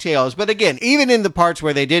all details, but again, even in the parts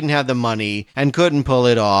where they didn't have the money and couldn't pull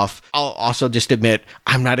it off, I'll also just admit,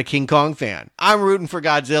 I'm not a King Kong fan. I'm rooting for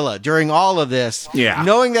Godzilla. During all of this,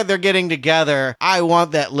 knowing that they're getting together, I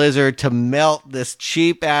want that lizard to melt this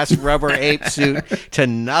cheap-ass rubber ape suit to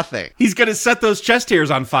nothing. He's going to set those chest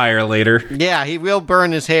hairs on fire later. Yeah, he will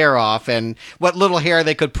burn his hair off and what little hair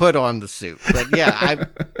they could put on the suit. But yeah, I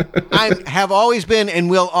have always been and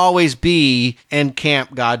will always be in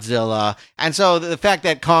Camp Godzilla. And so the fact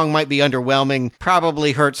that Kong might be underwhelming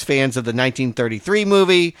probably hurts fans of the 1933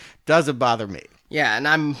 movie. Doesn't bother me. Yeah, and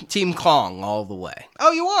I'm Team Kong all the way.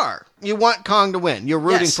 Oh, you are? You want Kong to win. You're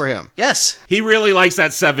rooting for him. Yes. He really likes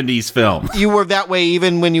that 70s film. You were that way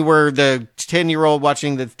even when you were the 10-year-old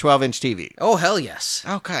watching the 12-inch TV? Oh, hell yes.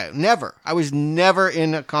 Okay, never. I was never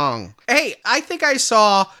in a Kong. Hey, I think I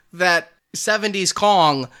saw that 70s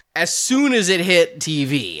Kong as soon as it hit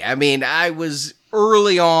TV. I mean, I was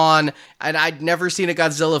early on, and I'd never seen a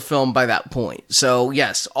Godzilla film by that point. So,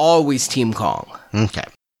 yes, always Team Kong. Okay.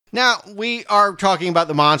 Now, we are talking about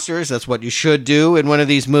the monsters. That's what you should do in one of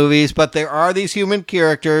these movies. But there are these human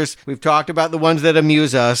characters. We've talked about the ones that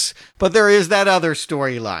amuse us. But there is that other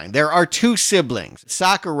storyline. There are two siblings.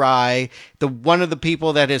 Sakurai, one of the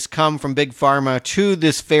people that has come from Big Pharma to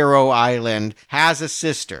this Faroe Island, has a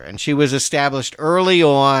sister. And she was established early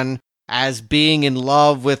on as being in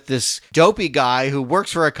love with this dopey guy who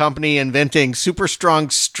works for a company inventing super strong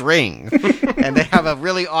string. And they have a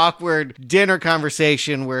really awkward dinner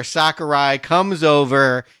conversation where Sakurai comes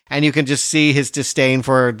over and you can just see his disdain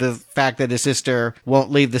for the fact that his sister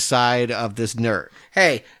won't leave the side of this nerd.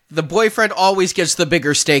 Hey, the boyfriend always gets the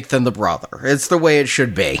bigger steak than the brother. It's the way it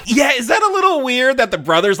should be. Yeah, is that a little weird that the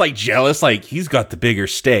brother's like jealous? Like, he's got the bigger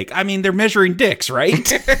steak. I mean, they're measuring dicks,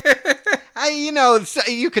 right?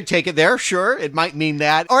 You could take it there, sure. It might mean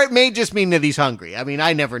that. Or it may just mean that he's hungry. I mean,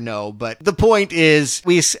 I never know. But the point is,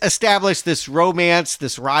 we establish this romance,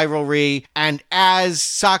 this rivalry, and as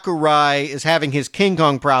Sakurai is having his King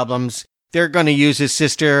Kong problems, they're going to use his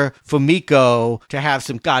sister Fumiko to have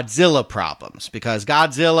some Godzilla problems. Because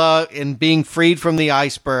Godzilla, in being freed from the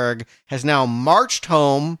iceberg, has now marched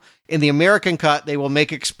home. In the American cut, they will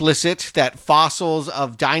make explicit that fossils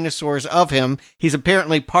of dinosaurs of him, he's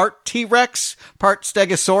apparently part T-Rex, part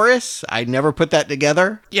Stegosaurus. I never put that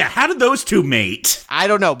together. Yeah, how did those two mate? I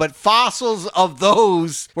don't know, but fossils of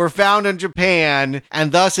those were found in Japan,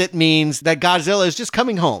 and thus it means that Godzilla is just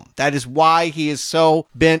coming home. That is why he is so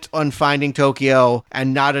bent on finding Tokyo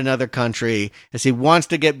and not another country, as he wants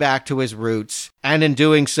to get back to his roots. And in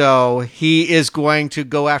doing so, he is going to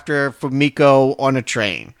go after Fumiko on a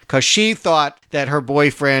train. Because she thought that her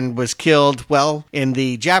boyfriend was killed, well, in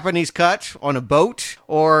the Japanese cut on a boat,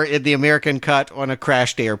 or in the American cut on a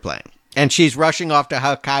crashed airplane. And she's rushing off to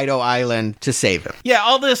Hokkaido Island to save him. Yeah,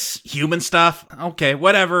 all this human stuff, okay,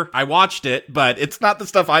 whatever. I watched it, but it's not the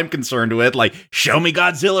stuff I'm concerned with. Like, show me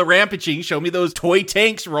Godzilla rampaging, show me those toy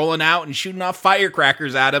tanks rolling out and shooting off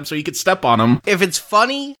firecrackers at him so you could step on them. If it's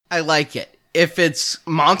funny, I like it. If it's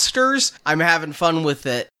monsters, I'm having fun with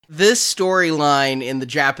it. this storyline in the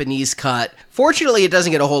Japanese cut, fortunately, it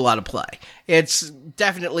doesn't get a whole lot of play. It's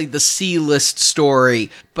definitely the C-list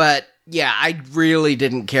story, but yeah, I really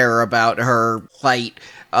didn't care about her plight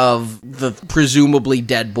of the presumably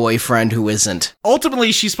dead boyfriend who isn't.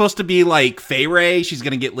 Ultimately, she's supposed to be like Fei-Rei. She's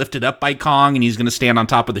going to get lifted up by Kong, and he's going to stand on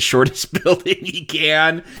top of the shortest building he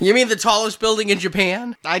can. You mean the tallest building in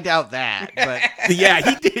Japan? I doubt that, but... Yeah,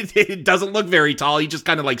 it doesn't look very tall. He just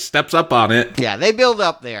kind of like steps up on it. Yeah, they build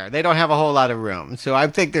up there. They don't have a whole lot of room. So I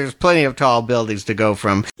think there's plenty of tall buildings to go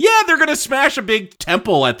from. Yeah, they're going to smash a big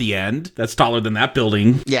temple at the end that's taller than that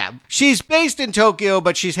building. Yeah, she's based in Tokyo,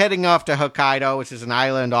 but she's heading off to Hokkaido, which is an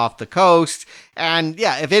island off the coast. And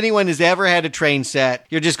yeah, if anyone has ever had a train set,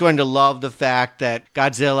 you're just going to love the fact that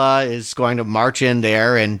Godzilla is going to march in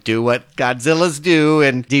there and do what Godzillas do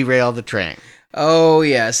and derail the train. Oh,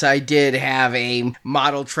 yes, I did have a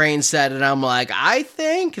model train set, and I'm like, I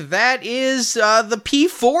think that is the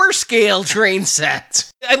P4 scale train set.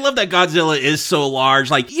 I love that Godzilla is so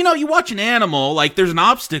large. Like, you know, you watch an animal, like there's an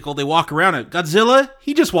obstacle, they walk around it. Godzilla,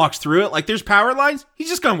 he just walks through it. Like there's power lines, he's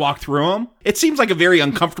just gonna walk through them. It seems like a very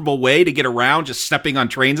uncomfortable way to get around, just stepping on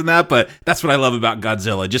trains and that, but that's what I love about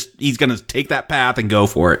Godzilla. Just, he's gonna take that path and go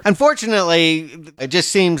for it. Unfortunately, it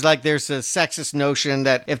just seems like there's a sexist notion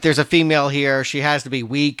that if there's a female here, she has to be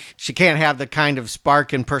weak. She can't have the kind of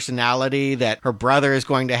spark and personality that her brother is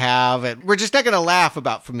going to have. And we're just not going to laugh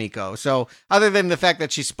about Fumiko. So other than the fact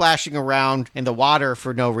that she's splashing around in the water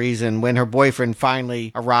for no reason when her boyfriend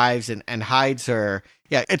finally arrives and hides her,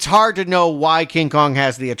 yeah, it's hard to know why King Kong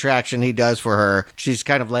has the attraction he does for her. She's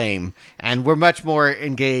kind of lame. And we're much more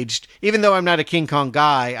engaged. Even though I'm not a King Kong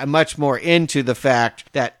guy, I'm much more into the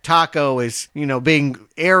fact that Tako is, you know, being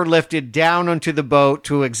airlifted down onto the boat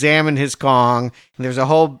to examine his Kong. And there's a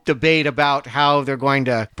whole debate about how they're going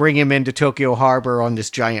to bring him into Tokyo Harbor on this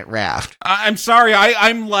giant raft. I'm sorry,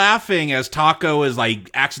 I'm laughing as Tako is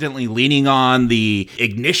like accidentally leaning on the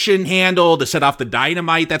ignition handle to set off the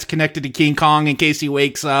dynamite that's connected to King Kong in case he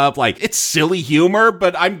wakes up. Like, it's silly humor,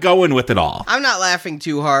 but I'm going with it all. I'm not laughing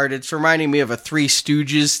too hard. It's reminding me of a Three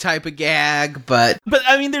Stooges type of gag, but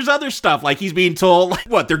I mean, there's other stuff. Like, he's being told, like,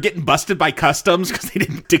 what, they're getting busted by customs because they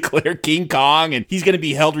didn't declare King Kong, and he's going to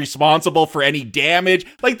be held responsible for any damage.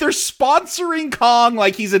 Like, they're sponsoring Kong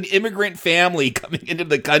like he's an immigrant family coming into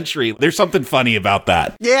the country. There's something funny about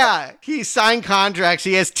that. Yeah, he signed contracts.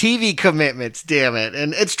 He has TV commitments, damn it.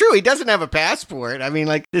 And it's true, he doesn't have a passport. I mean,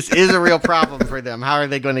 like, this is a real problem for them. How are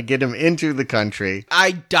they going to get him into the country?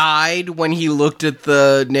 I died when he looked at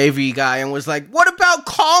the Navy guy and was like, what about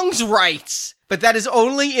Kong's rights? But that is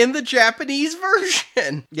only in the Japanese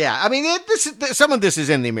version. Yeah, I mean, some of this is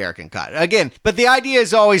in the American cut. Again, but the idea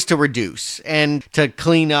is always to reduce and to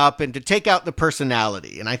clean up and to take out the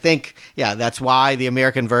personality. And I think, yeah, that's why the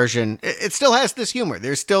American version, it still has this humor.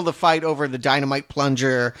 There's still the fight over the dynamite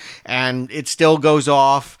plunger, and it still goes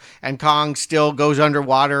off, and Kong still goes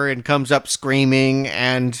underwater and comes up screaming,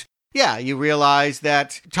 and yeah, you realize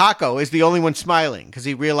that Tako is the only one smiling because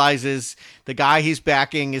he realizes the guy he's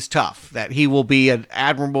backing is tough, that he will be an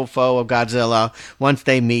admirable foe of Godzilla once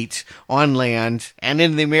they meet on land. And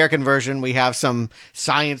in the American version, we have some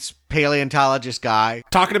science paleontologist guy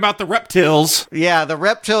talking about the reptiles. Yeah, the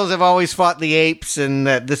reptiles have always fought the apes, and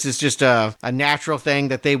that this is just a natural thing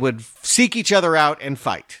that they would seek each other out and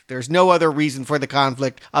fight. There's no other reason for the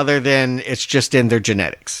conflict other than it's just in their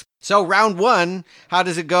genetics. So round one, how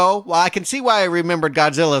does it go? Well, I can see why I remembered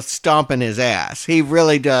Godzilla stomping his ass. He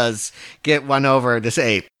really does get one over this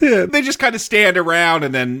ape. Yeah, they just kind of stand around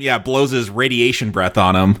and then, yeah, blows his radiation breath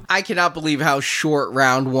on him. I cannot believe how short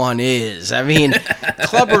round one is. I mean,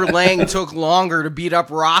 Clubber Lang took longer to beat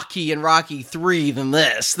up Rocky and Rocky 3 than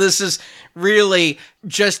this. This is really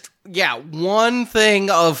just, yeah, one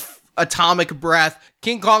thing of atomic breath.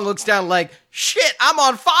 King Kong looks down like, shit, I'm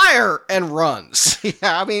on fire, and runs.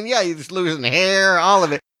 Yeah, I mean, yeah, he's losing hair, all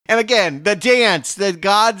of it. And again, the dance, the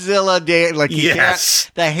Godzilla dance, like yes,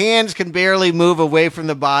 the hands can barely move away from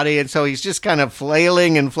the body, and so he's just kind of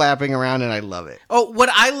flailing and flapping around, and I love it. Oh, what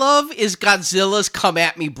I love is Godzilla's come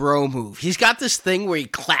at me bro move. He's got this thing where he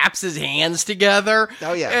claps his hands together.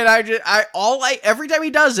 Oh yeah. And every time he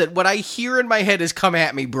does it, what I hear in my head is come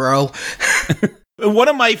at me, bro. One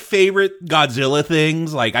of my favorite Godzilla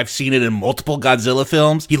things, like I've seen it in multiple Godzilla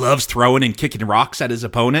films, he loves throwing and kicking rocks at his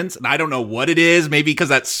opponents. And I don't know what it is, maybe because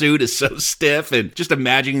that suit is so stiff, and just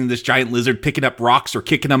imagining this giant lizard picking up rocks or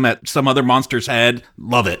kicking them at some other monster's head.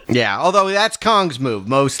 Love it. Yeah, although that's Kong's move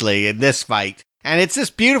mostly in this fight. And it's this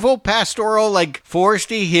beautiful pastoral, like,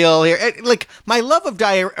 foresty hill here. Like, my love of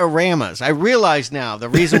dioramas, I realize now the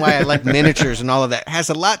reason why I like miniatures and all of that has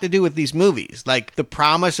a lot to do with these movies. Like, the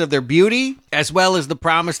promise of their beauty, as well as the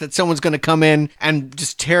promise that someone's going to come in and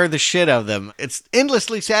just tear the shit out of them. It's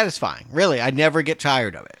endlessly satisfying. Really, I never get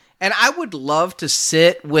tired of it. And I would love to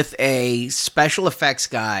sit with a special effects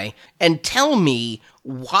guy and tell me,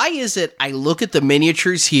 why is it I look at the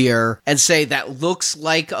miniatures here and say that looks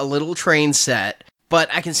like a little train set,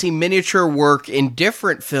 but I can see miniature work in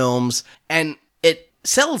different films and it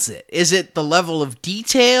sells it? Is it the level of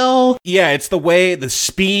detail? Yeah, it's the way, the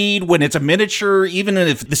speed, when it's a miniature, even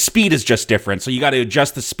if the speed is just different. So you got to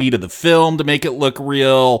adjust the speed of the film to make it look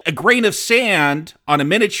real. A grain of sand on a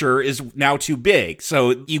miniature is now too big.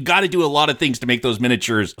 So you got to do a lot of things to make those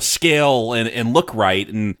miniatures scale and look right.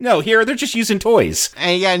 And no, here they're just using toys.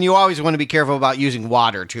 And you always want to be careful about using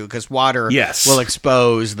water too, because water will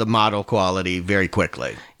expose the model quality very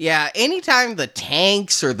quickly. Yeah, anytime the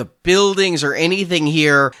tanks or the buildings or anything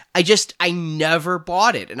here, I never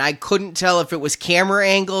bought it. And I couldn't tell if it was camera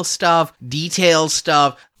angle stuff, detail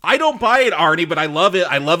stuff. I don't buy it, Arnie, but I love it.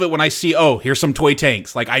 I love it when I see, oh, here's some toy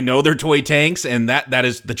tanks. Like, I know they're toy tanks, and that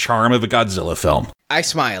is the charm of a Godzilla film. I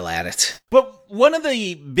smile at it. But one of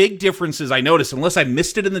the big differences I noticed, unless I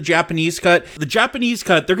missed it in the Japanese cut,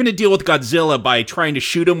 they're going to deal with Godzilla by trying to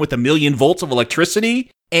shoot him with 1,000,000 volts of electricity.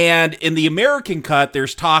 And in the American cut,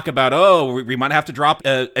 there's talk about, we might have to drop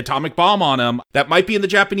an atomic bomb on him. That might be in the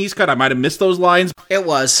Japanese cut. I might have missed those lines. It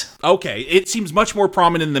was. Okay. It seems much more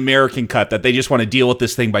prominent in the American cut that they just want to deal with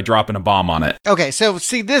this thing by dropping a bomb on it. Okay, so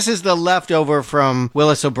see, this is the leftover from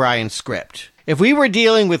Willis O'Brien's script. If we were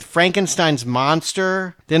dealing with Frankenstein's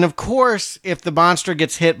monster, then of course, if the monster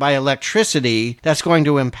gets hit by electricity, that's going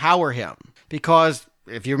to empower him. Because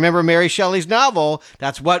if you remember Mary Shelley's novel,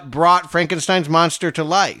 that's what brought Frankenstein's monster to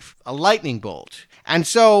life, a lightning bolt. And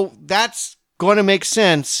so that's going to make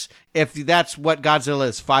sense if that's what Godzilla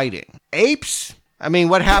is fighting. Apes? I mean,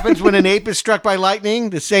 what happens when an ape is struck by lightning?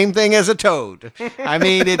 The same thing as a toad. I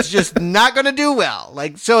mean, it's just not going to do well.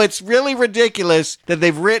 Like, so it's really ridiculous that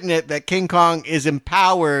they've written it that King Kong is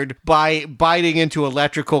empowered by biting into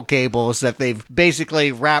electrical cables that they've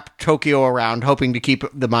basically wrapped Tokyo around, hoping to keep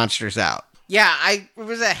the monsters out. Yeah, it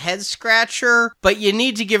was a head scratcher, but you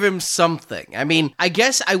need to give him something. I mean, I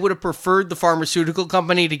guess I would have preferred the pharmaceutical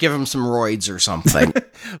company to give him some roids or something.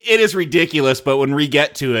 It is ridiculous, but when we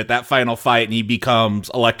get to it, that final fight and he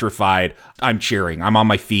becomes electrified, I'm cheering. I'm on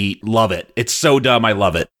my feet. Love it. It's so dumb. I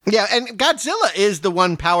love it. Yeah, and Godzilla is the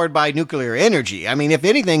one powered by nuclear energy. I mean, if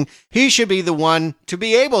anything, he should be the one to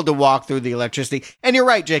be able to walk through the electricity. And you're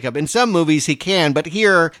right, Jacob. In some movies, he can, but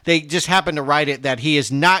here they just happen to write it that he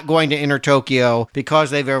is not going to enter Tokyo because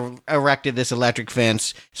they've erected this electric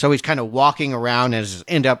fence. So he's kind of walking around and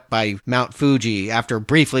end up by Mount Fuji after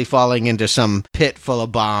briefly falling into some pit full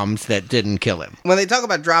of bombs that didn't kill him. When they talk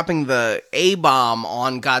about dropping the A-bomb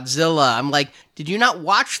on Godzilla, I'm like, did you not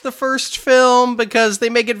watch the first film? Because they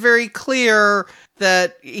make it very clear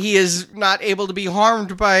that he is not able to be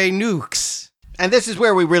harmed by nukes. And this is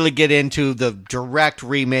where we really get into the direct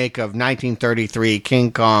remake of 1933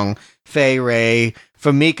 King Kong Fei Ray.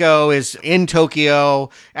 Fumiko is in Tokyo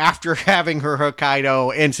after having her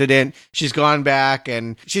Hokkaido incident. She's gone back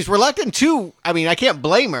and she's reluctant to. I mean, I can't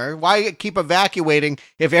blame her. Why keep evacuating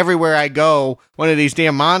if everywhere I go, one of these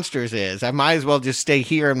damn monsters is? I might as well just stay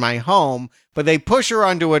here in my home. But they push her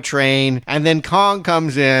onto a train, and then Kong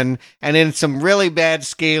comes in, and in some really bad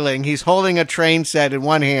scaling, he's holding a train set in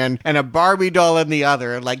one hand and a Barbie doll in the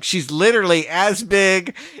other. Like, she's literally as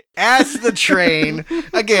big as the train.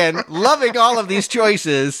 Again, loving all of these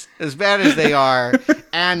choices, as bad as they are.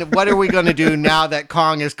 And what are we going to do now that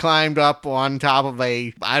Kong has climbed up on top of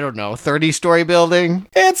a, 30-story building?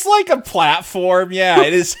 It's like a platform. Yeah,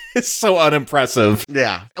 it is. It's so unimpressive.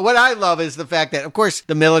 Yeah. What I love is the fact that, of course,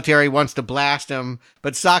 the military wants to blast him,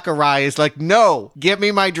 but Sakurai is like, no, give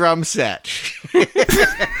me my drum set.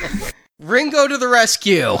 Ringo to the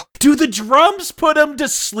rescue. Do the drums put him to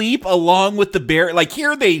sleep along with the berry? Like,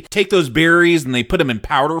 here they take those berries and they put them in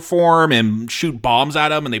powder form and shoot bombs at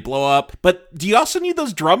them and they blow up. But do you also need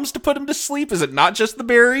those drums to put him to sleep? Is it not just the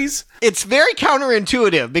berries? It's very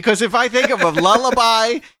counterintuitive because if I think of a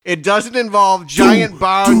lullaby, it doesn't involve giant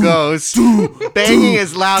bongos banging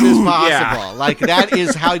as loud as possible. Yeah. Like, that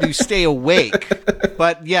is how you stay awake.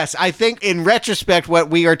 But yes, I think in retrospect,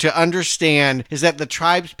 what we are to understand is that the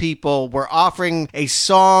tribes people were offering a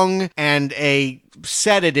song bong and a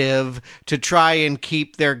sedative to try and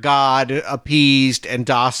keep their god appeased and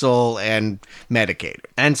docile and medicated.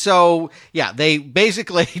 And so, yeah, they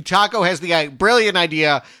basically, Taco has the brilliant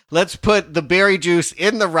idea, let's put the berry juice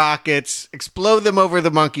in the rockets, explode them over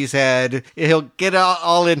the monkey's head, he'll get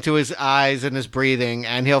all into his eyes and his breathing,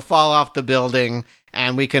 and he'll fall off the building,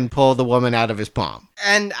 and we can pull the woman out of his palm.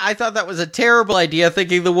 And I thought that was a terrible idea,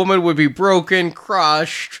 thinking the woman would be broken,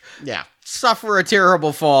 crushed. Yeah. Suffer a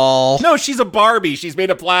terrible fall. No, she's a Barbie. She's made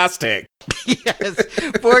of plastic. Yes.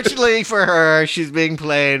 Fortunately for her, she's being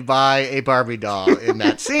played by a Barbie doll in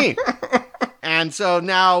that scene. And so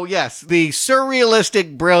now, yes, the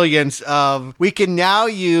surrealistic brilliance of we can now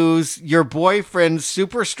use your boyfriend's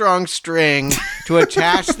super strong string to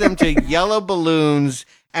attach them to yellow balloons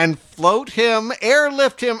and float him,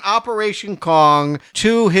 airlift him, Operation Kong,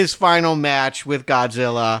 to his final match with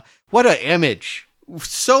Godzilla. What an image.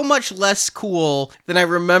 So much less cool than I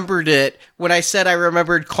remembered it when I said I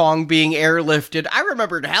remembered Kong being airlifted. I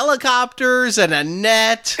remembered helicopters and a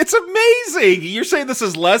net. It's amazing. You're saying this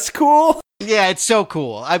is less cool? Yeah, it's so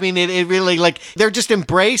cool. I mean, it really, like, they're just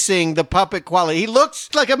embracing the puppet quality. He looks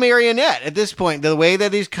like a marionette at this point. The way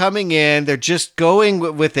that he's coming in, they're just going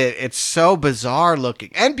with it. It's so bizarre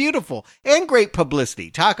looking and beautiful and great publicity.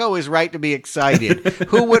 Taco is right to be excited.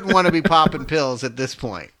 Who wouldn't want to be popping pills at this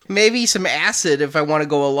point? Maybe some acid if I want to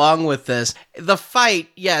go along with this. The fight,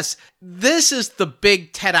 yes, this is the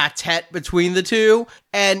big tete-a-tete between the two,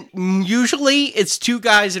 and usually it's two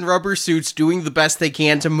guys in rubber suits doing the best they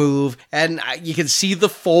can to move, and you can see the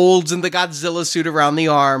folds in the Godzilla suit around the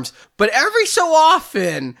arms, but every so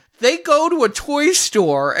often they go to a toy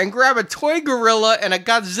store and grab a toy gorilla and a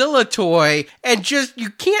Godzilla toy, and just, you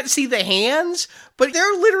can't see the hands, but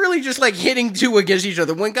they're literally just like hitting two against each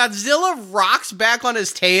other. When Godzilla rocks back on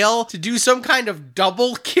his tail to do some kind of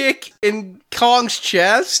double kick in Kong's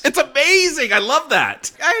chest. It's amazing. I love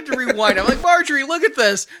that. I had to rewind. I'm like, Marjorie, look at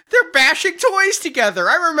this. They're bashing toys together.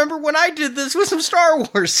 I remember when I did this with some Star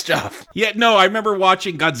Wars stuff. Yeah, no, I remember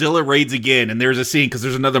watching Godzilla Raids Again, and there's a scene, because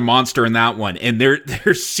there's another monster in that one, and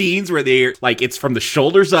there's scenes where they're, like, it's from the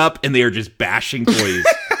shoulders up, and they are just bashing toys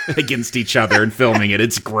against each other and filming it.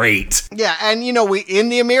 It's great. Yeah, and you know, we in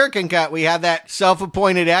the American cut, we have that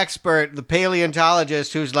self-appointed expert, the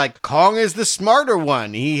paleontologist, who's like, Kong is the smarter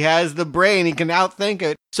one. He has the brain. He can outthink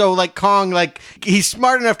it. So, like, Kong, like, he's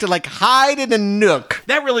smart enough to, like, hide in a nook.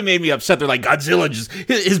 That really made me upset. They're like, Godzilla, just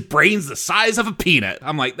his brain's the size of a peanut.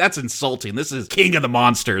 I'm like, that's insulting. This is king of the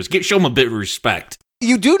monsters. Show him a bit of respect.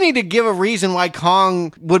 You do need to give a reason why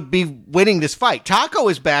Kong would be winning this fight. Taco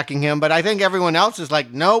is backing him, but I think everyone else is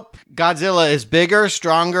like, nope, Godzilla is bigger,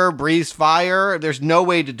 stronger, breathes fire. There's no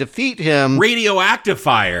way to defeat him. Radioactive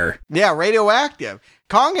fire. Yeah, radioactive.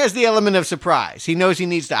 Kong has the element of surprise. He knows he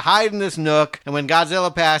needs to hide in this nook, and when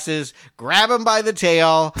Godzilla passes, grab him by the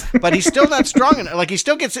tail, but he's still not strong enough. Like, he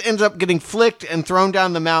still ends up getting flicked and thrown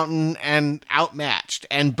down the mountain and outmatched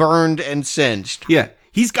and burned and singed. Yeah.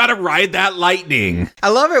 He's got to ride that lightning. I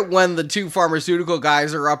love it when the two pharmaceutical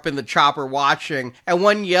guys are up in the chopper watching, and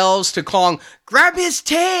one yells to Kong, grab his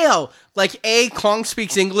tail! Like, A, Kong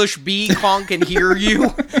speaks English, B, Kong can hear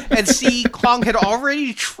you, and C, Kong had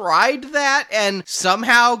already tried that, and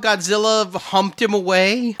somehow Godzilla humped him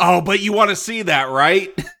away. Oh, but you want to see that,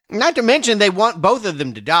 right? Not to mention, they want both of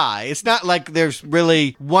them to die. It's not like there's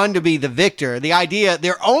really one to be the victor. The idea,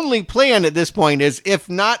 their only plan at this point is, if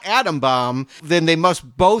not Atom Bomb, then they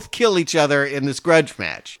must both kill each other in this grudge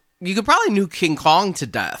match. You could probably nuke King Kong to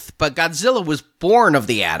death, but Godzilla was born of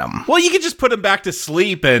the atom. Well, you could just put him back to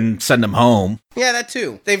sleep and send him home. Yeah, that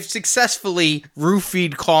too. They've successfully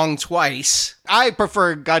roofied Kong twice. I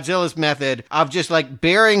prefer Godzilla's method of just like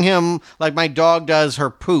burying him like my dog does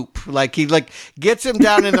her poop. Like he like gets him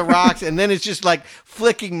down in the rocks and then it's just like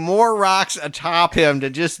flicking more rocks atop him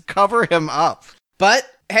to just cover him up. But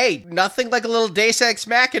hey, nothing like a little Deus Ex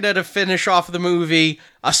Machina to finish off the movie.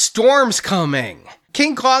 A storm's coming.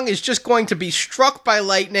 King Kong is just going to be struck by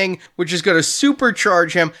lightning, which is going to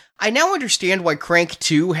supercharge him. I now understand why Crank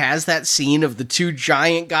 2 has that scene of the two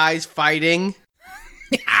giant guys fighting.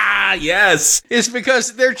 Ah, yes. It's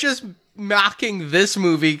because they're just mocking this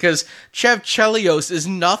movie because Chev Chelios is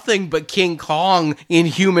nothing but King Kong in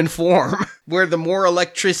human form. where the more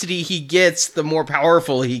electricity he gets, the more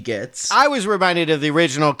powerful he gets. I was reminded of the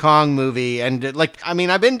original Kong movie, and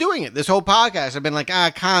I've been doing it this whole podcast. I've been like,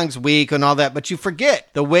 Kong's weak and all that, but you forget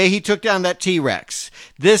the way he took down that T-Rex.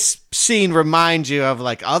 This scene reminds you of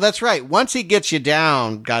like, oh, that's right. Once he gets you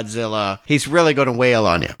down, Godzilla, he's really going to wail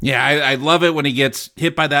on you. Yeah, I love it when he gets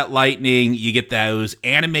hit by that lightning. You get those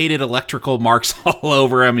animated electrical marks all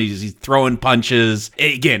over him. He's throwing punches.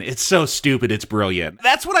 Again, it's so stupid. It's brilliant.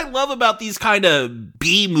 That's what I love about these kind of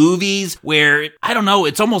B movies where, I don't know,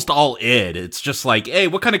 it's almost all id. It's just like, hey,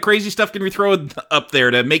 what kind of crazy stuff can we throw up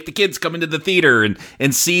there to make the kids come into the theater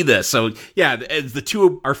and see this? So yeah, as the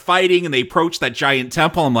two are fighting and they approach that giant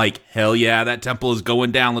temple, I'm like, hell yeah, that temple is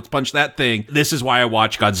going down. Let's punch that thing. This is why I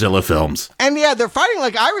watch Godzilla films. And yeah, they're fighting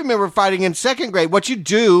like I remember fighting in second grade. What you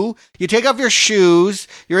do, you take off your shoes,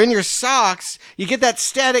 you're in your socks, you get that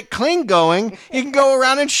static cling going, you can go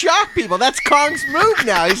around and shock people. That's Kong's move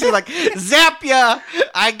now. He's just like, zap ya,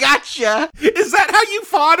 I gotcha. Is that how you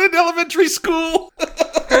fought in elementary school?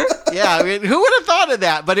 Yeah, I mean, who would have thought of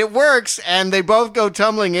that? But it works, and they both go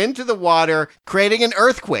tumbling into the water, creating an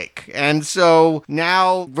earthquake. And so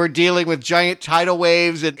now we're dealing with giant tidal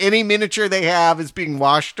waves, and any miniature they have is being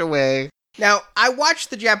washed away. Now, I watched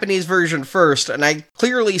the Japanese version first, and I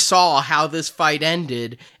clearly saw how this fight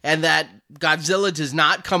ended, and that Godzilla does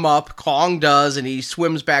not come up, Kong does, and he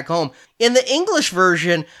swims back home. In the English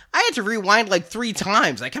version, I had to rewind like 3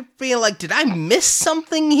 times. I kept being like, did I miss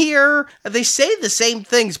something here? They say the same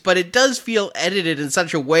things, but it does feel edited in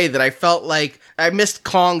such a way that I felt like I missed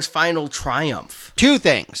Kong's final triumph. 2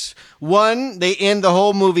 things. One, they end the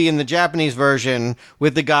whole movie in the Japanese version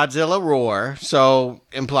with the Godzilla roar, so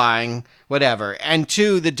implying whatever. And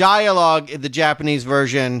 2, the dialogue in the Japanese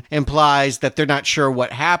version implies that they're not sure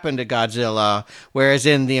what happened to Godzilla, whereas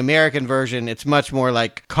in the American version, it's much more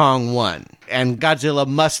like Kong won, and Godzilla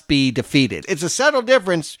must be defeated. It's a subtle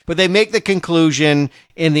difference, but they make the conclusion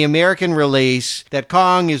in the American release that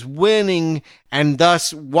Kong is winning and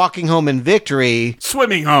thus walking home in victory.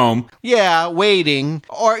 Swimming home. Yeah, waiting.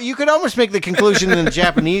 Or you could almost make the conclusion in the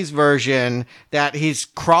Japanese version that he's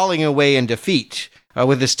crawling away in defeat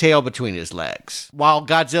with his tail between his legs. While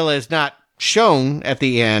Godzilla is not shown at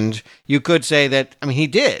the end, you could say that, I mean, he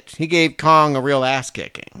did. He gave Kong a real ass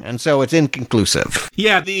kicking. And so it's inconclusive.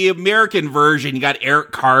 Yeah, the American version, you got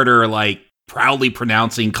Eric Carter, like, proudly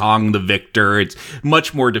pronouncing Kong the victor. It's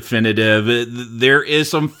much more definitive. There is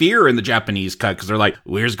some fear in the Japanese cut because they're like,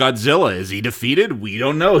 where's Godzilla? Is he defeated? We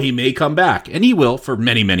don't know. He may come back. And he will for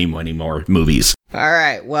many, many, many more movies. All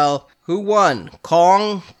right, well, who won?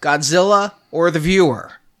 Kong, Godzilla, or the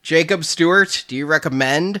viewer? Jacob Stewart, do you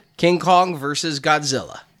recommend King Kong versus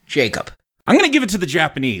Godzilla? Jacob. I'm going to give it to the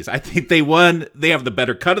Japanese. I think they won. They have the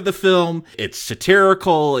better cut of the film. It's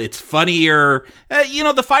satirical. It's funnier.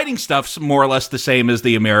 The fighting stuff's more or less the same as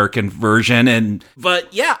the American version.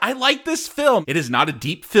 But yeah, I like this film. It is not a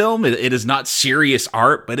deep film. It is not serious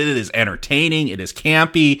art, but it is entertaining. It is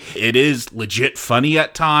campy. It is legit funny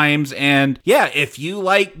at times. And yeah, if you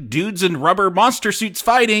like dudes in rubber monster suits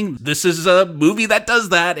fighting, this is a movie that does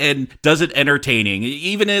that and does it entertaining.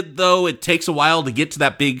 Even though it takes a while to get to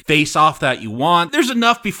that big face-off that you want, there's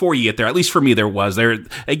enough before you get there. At least for me, there was.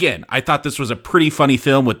 Again, I thought this was a pretty funny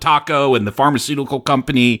film with Taco and the pharmaceutical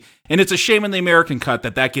company, and it's a shame in the American cut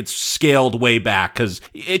that gets scaled way back because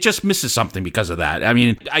it just misses something because of that. I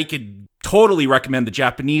mean, I could totally recommend the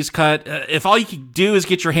Japanese cut. If all you can do is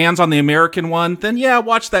get your hands on the American one, then yeah,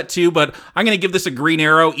 watch that too. But I'm going to give this a green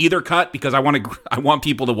arrow, either cut, because I want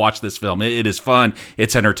people to watch this film. It is fun.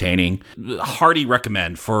 It's entertaining. Hearty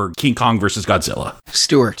recommend for King Kong versus Godzilla.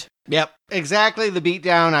 Stewart. Yep, exactly the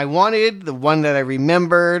beatdown I wanted, the one that I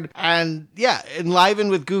remembered, and yeah,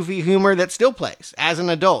 enlivened with goofy humor that still plays as an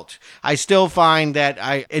adult. I still find that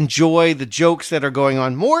I enjoy the jokes that are going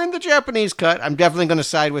on more in the Japanese cut. I'm definitely going to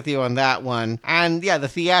side with you on that one. And yeah, the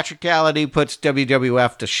theatricality puts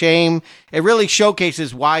WWF to shame. It really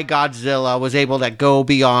showcases why Godzilla was able to go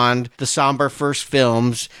beyond the somber first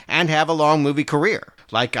films and have a long movie career.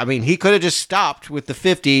 Like, I mean, he could have just stopped with the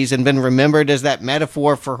 50s and been remembered as that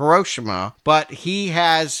metaphor for Hiroshima, but he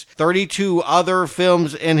has 32 other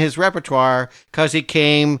films in his repertoire because he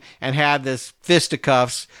came and had this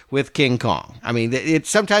fisticuffs with King Kong. I mean,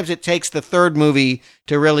 sometimes it takes the third movie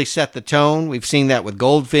to really set the tone. We've seen that with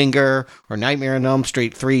Goldfinger or Nightmare on Elm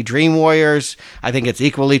Street 3 Dream Warriors. I think it's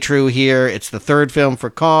equally true here. It's the third film for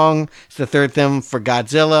Kong. It's the third film for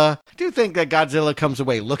Godzilla. do think that Godzilla comes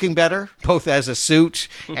away looking better, both as a suit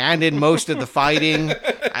and in most of the fighting.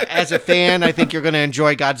 As a fan, I think you're going to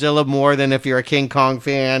enjoy Godzilla more than if you're a King Kong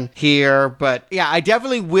fan here. But yeah, I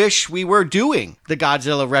definitely wish we were doing the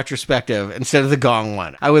Godzilla retrospective instead of the Gong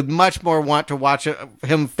one. I would much more want to watch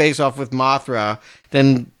him face off with Mothra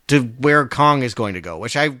than to where Kong is going to go,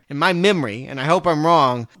 which in my memory, and I hope I'm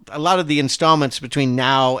wrong, a lot of the installments between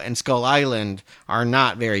now and Skull Island are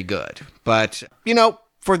not very good. But,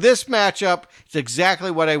 for this matchup, it's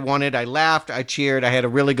exactly what I wanted. I laughed, I cheered, I had a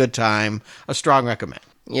really good time. A strong recommend.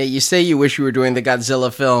 Yeah, you say you wish you were doing the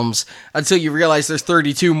Godzilla films until you realize there's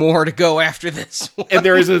 32 more to go after this one. And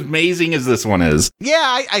they're as amazing as this one is.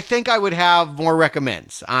 Yeah, I think I would have more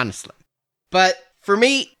recommends, honestly. But for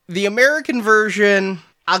me, the American version,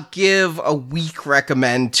 I'll give a weak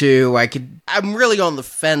recommend to. I'm really on the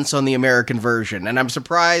fence on the American version, and I'm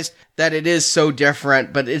surprised that it is so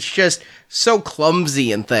different, but it's just so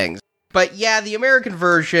clumsy and things. But yeah, the American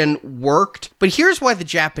version worked, but here's why the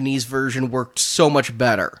Japanese version worked so much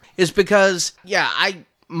better. Is because, I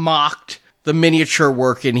mocked the miniature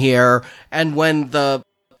work in here, and when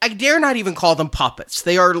I dare not even call them puppets.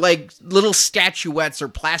 They are like little statuettes or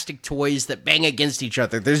plastic toys that bang against each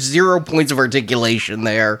other. There's 0 points of articulation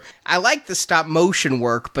there. I like the stop motion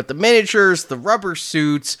work, but the miniatures, the rubber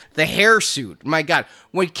suits, the hair suit, my God,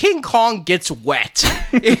 when King Kong gets wet,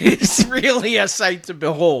 it is really a sight to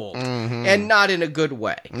behold, and not in a good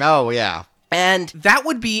way. Oh, yeah. And that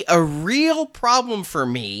would be a real problem for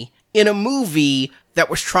me in a movie that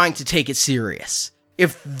was trying to take it serious.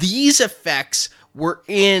 If these effects were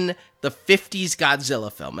in the 50s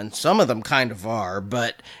Godzilla film, and some of them kind of are,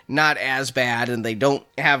 but not as bad, and they don't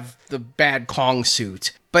have the bad Kong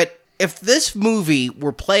suit. But if this movie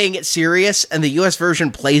were playing it serious, and the US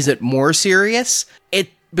version plays it more serious, it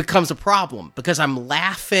becomes a problem, because I'm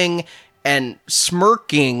laughing and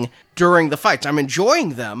smirking during the fights. I'm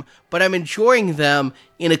enjoying them, but I'm enjoying them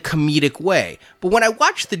in a comedic way. But when I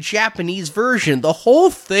watch the Japanese version, the whole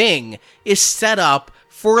thing is set up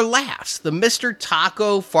for laughs. The Mr.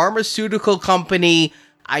 Taco pharmaceutical company,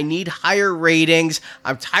 I need higher ratings.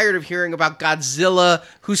 I'm tired of hearing about Godzilla,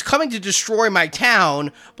 who's coming to destroy my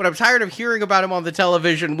town, but I'm tired of hearing about him on the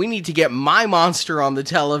television. We need to get my monster on the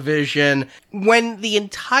television. When the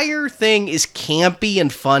entire thing is campy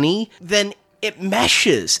and funny, then it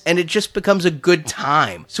meshes, and it just becomes a good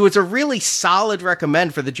time. So it's a really solid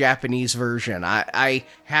recommend for the Japanese version. I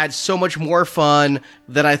had so much more fun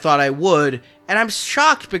than I thought I would, and I'm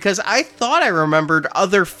shocked because I thought I remembered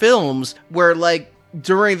other films where, like,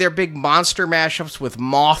 during their big monster mashups with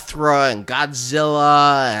Mothra and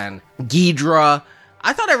Godzilla and Ghidorah,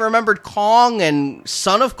 I thought I remembered Kong and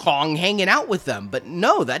Son of Kong hanging out with them, but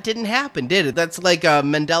no, that didn't happen, did it? That's like a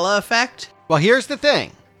Mandela effect? Well, here's the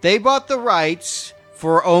thing. They bought the rights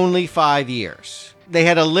for only 5 years. They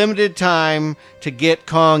had a limited time to get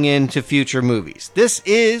Kong into future movies. This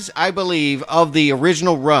is, I believe, of the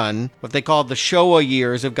original run, what they call the Showa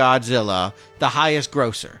years of Godzilla, the highest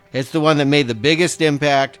grosser. It's the one that made the biggest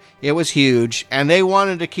impact. It was huge, and they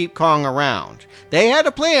wanted to keep Kong around. They had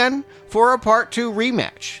a plan for a Part 2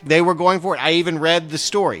 rematch. They were going for it. I even read the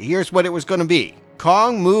story. Here's what it was going to be.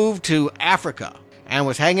 Kong moved to Africa and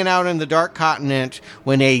was hanging out in the Dark Continent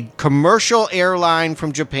when a commercial airline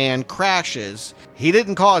from Japan crashes. He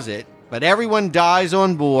didn't cause it, but everyone dies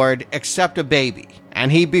on board except a baby. And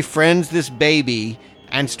he befriends this baby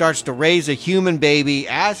and starts to raise a human baby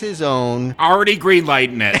as his own. Already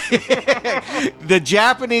greenlighting it. The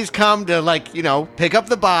Japanese come to, pick up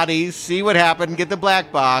the bodies, see what happened, get the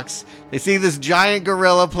black box. They see this giant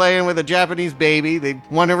gorilla playing with a Japanese baby. They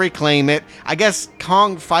want to reclaim it. I guess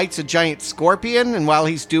Kong fights a giant scorpion, and while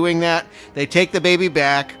he's doing that, they take the baby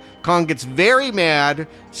back. Kong gets very mad,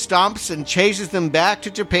 stomps and chases them back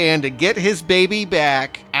to Japan to get his baby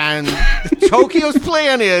back. And Tokyo's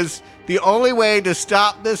plan is, the only way to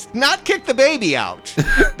stop this, not kick the baby out.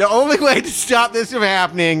 The only way to stop this from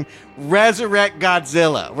happening, resurrect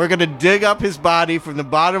Godzilla. We're going to dig up his body from the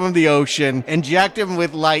bottom of the ocean, inject him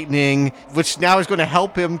with lightning, which now is going to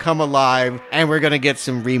help him come alive, and we're going to get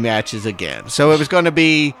some rematches again. So it was going to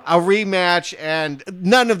be a rematch, and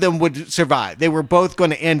none of them would survive. They were both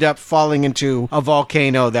going to end up falling into a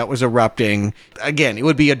volcano that was erupting. Again, it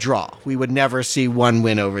would be a draw. We would never see one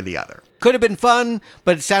win over the other. Could have been fun,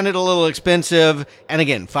 but it sounded a little expensive. And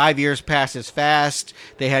again, 5 years passes fast.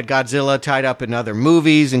 They had Godzilla tied up in other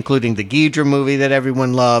movies, including the Ghidorah movie that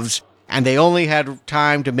everyone loves. And they only had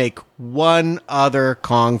time to make one other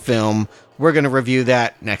Kong film. We're going to review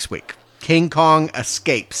that next week. King Kong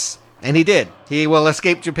Escapes. And he did. He will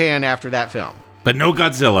escape Japan after that film. But no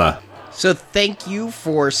Godzilla. So thank you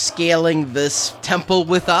for scaling this temple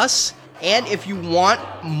with us. And if you want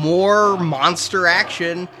more monster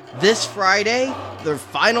action, this Friday, the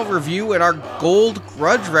final review in our Gold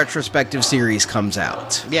Grudge retrospective series comes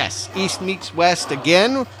out. Yes, East meets West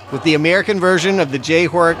again with the American version of the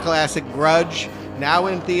J-horror classic Grudge, now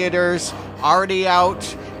in theaters, already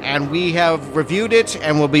out, and we have reviewed it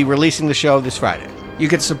and we'll be releasing the show this Friday. You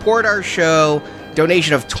can support our show,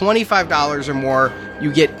 donation of $25 or more.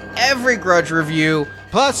 You get every Grudge review.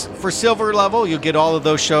 Plus, for Silver Level, you'll get all of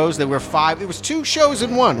those shows. There were 5. There was 2 shows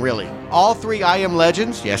in one, really. All 3 I Am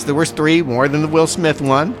Legends. Yes, there was 3, more than the Will Smith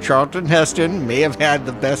one. Charlton Heston may have had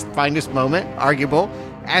the best, finest moment, arguable.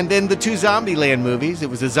 And then the 2 Zombieland movies. It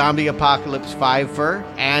was a Zombie Apocalypse 5-fer.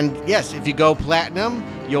 And yes, if you go platinum,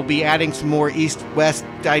 you'll be adding some more East-West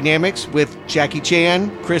dynamics with Jackie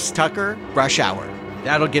Chan, Chris Tucker, Rush Hour.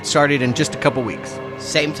 That'll get started in just a couple weeks.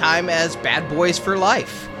 Same time as Bad Boys for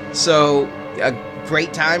Life. So, a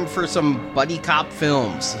great time for some buddy cop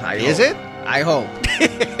films. Is it? I hope.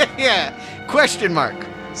 Yeah. Question mark.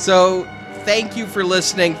 So, thank you for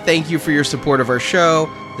listening. Thank you for your support of our show.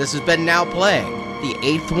 This has been Now Playing, the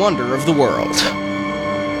 8th wonder of the world.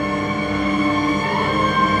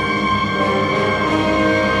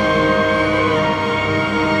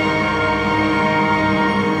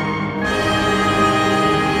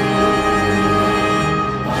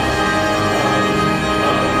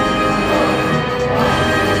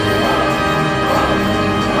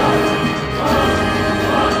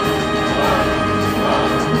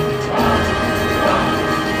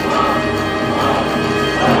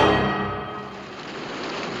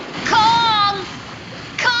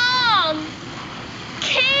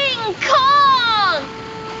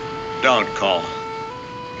 Don't call.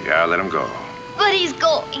 Yeah, let him go. But he's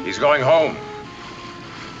going. He's going home.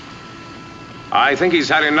 I think he's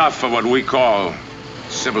had enough of what we call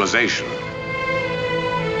civilization.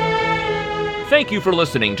 Thank you for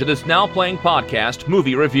listening to this Now Playing Podcast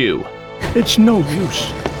movie review. It's no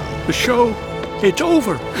use. The show, it's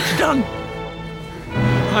over. It's done.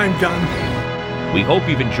 I'm done. We hope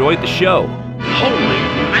you've enjoyed the show. Holy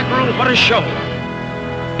mackerel, what a show!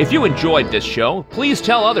 If you enjoyed this show, please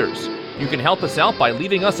tell others. You can help us out by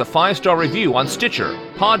leaving us a 5-star review on Stitcher,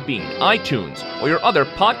 Podbean, iTunes, or your other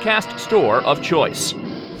podcast store of choice.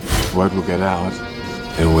 Word will get out.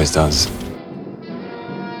 It always does.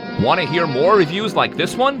 Want to hear more reviews like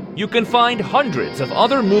this one? You can find hundreds of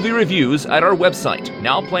other movie reviews at our website,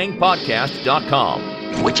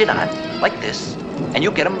 nowplayingpodcast.com. Switch it on, like this, and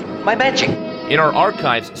you'll get them by matching. In our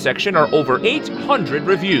archives section are over 800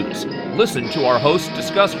 reviews. Listen to our hosts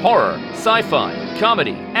discuss horror, sci-fi,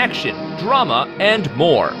 comedy, action, drama, and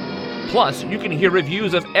more. Plus, you can hear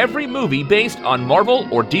reviews of every movie based on Marvel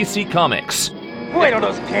or DC Comics. Wait till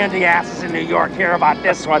those candy asses in New York hear about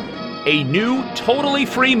this one. A new, totally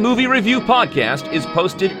free movie review podcast is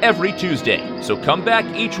posted every Tuesday, so come back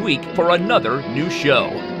each week for another new show.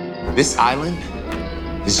 This island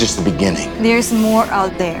is just the beginning. There's more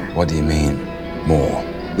out there. What do you mean, more?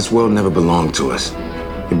 This world never belonged to us.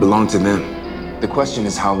 It belonged to them. The question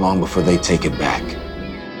is how long before they take it back.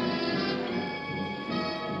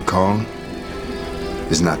 Kong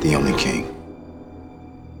is not the only king.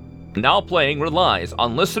 Now Playing relies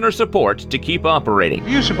on listener support to keep operating.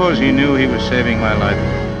 Do you suppose he knew he was saving my life?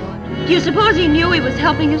 Do you suppose he knew he was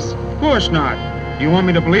helping us? Of course not. You want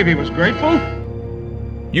me to believe he was grateful?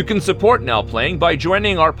 You can support Now Playing by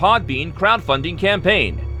joining our Podbean crowdfunding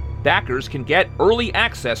campaign. Backers can get early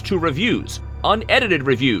access to reviews, unedited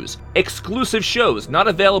reviews, exclusive shows not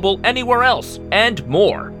available anywhere else, and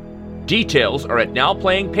more. Details are at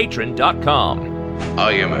nowplayingpatron.com.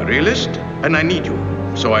 I am a realist, and I need you,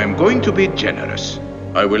 so I am going to be generous.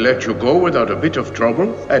 I will let you go without a bit of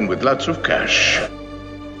trouble and with lots of cash.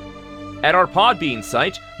 At our Podbean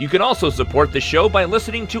site, you can also support the show by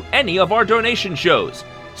listening to any of our donation shows.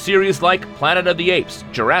 Series like Planet of the Apes,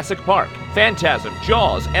 Jurassic Park, Phantasm,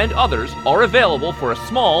 Jaws, and others are available for a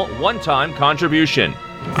small, one-time contribution.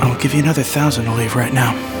 I'll give you another 1,000 to leave right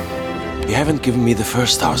now. You haven't given me the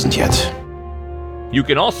first 1,000 yet. You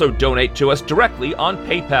can also donate to us directly on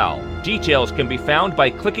PayPal. Details can be found by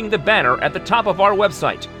clicking the banner at the top of our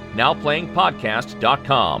website,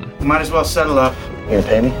 nowplayingpodcast.com. You might as well settle up. You gonna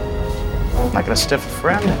pay me? I'm not gonna stiff a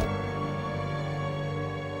friend.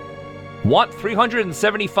 Want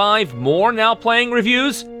 375 more Now Playing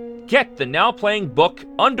reviews? Get the Now Playing book,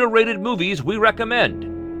 Underrated Movies We Recommend.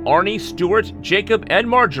 Arnie, Stuart, Jacob, and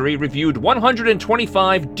Marjorie reviewed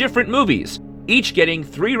 125 different movies, each getting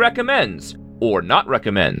 3 recommends, or not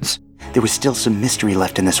recommends. There was still some mystery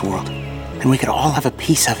left in this world, and we could all have a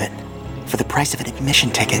piece of it for the price of an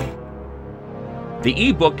admission ticket. The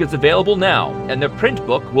ebook is available now, and the print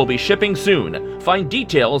book will be shipping soon. Find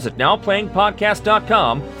details at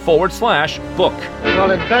nowplayingpodcast.com/book.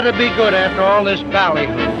 Well, it better be good after all this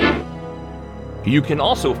ballyhoo. You can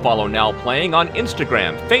also follow Now Playing on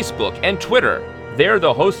Instagram, Facebook, and Twitter. There,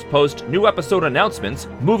 the hosts post new episode announcements,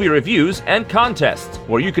 movie reviews, and contests,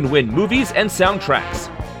 where you can win movies and soundtracks.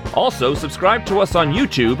 Also, subscribe to us on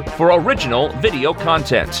YouTube for original video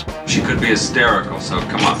content. She could be hysterical, so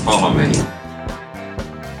come on, follow me.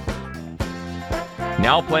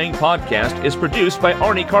 Now Playing Podcast is produced by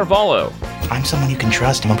Arnie Carvalho. I'm someone you can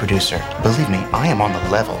trust. I'm a producer. Believe me, I am on the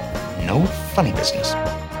level. No funny business.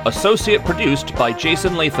 Associate produced by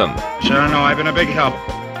Jason Latham. Sure, no, I've been a big help.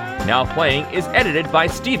 Now Playing is edited by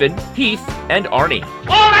Stephen, Heath, and Arnie.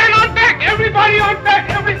 All hands on deck! Everybody on deck!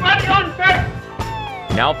 Everybody on deck!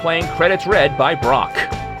 Now Playing credits read by Brock.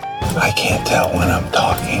 I can't tell when I'm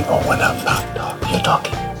talking or when I'm not talking. You're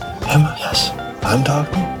talking. Am I? Yes. I'm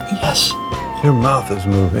talking? Yes. Your mouth is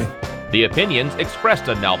moving. The opinions expressed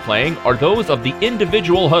on Now Playing are those of the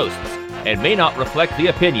individual hosts and may not reflect the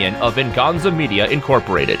opinion of Venganza Media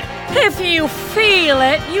Incorporated. If you feel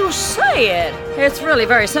it, you say it. It's really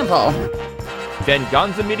very simple.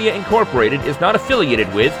 Venganza Media Incorporated is not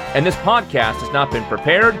affiliated with, and this podcast has not been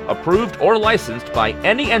prepared, approved, or licensed by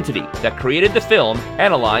any entity that created the film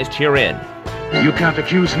analyzed herein. You can't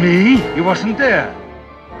accuse me. You wasn't there.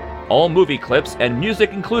 All movie clips and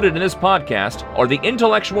music included in this podcast are the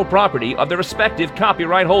intellectual property of the respective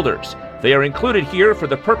copyright holders. They are included here for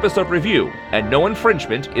the purpose of review, and no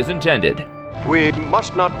infringement is intended. We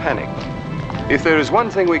must not panic. If there is one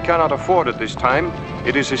thing we cannot afford at this time,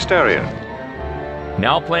 it is hysteria.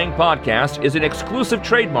 Now Playing Podcast is an exclusive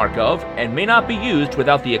trademark of and may not be used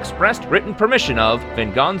without the expressed written permission of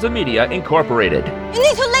Venganza Media Incorporated. You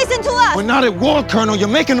need to listen to us! We're not at war, Colonel. You're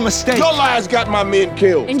making a mistake. Your lies got my men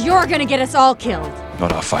killed. And you're gonna get us all killed.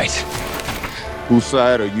 Not our fight. Whose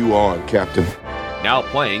side are you on, Captain? Now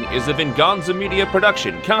Playing is a Venganza Media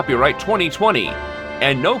production, copyright 2020,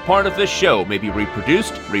 and no part of this show may be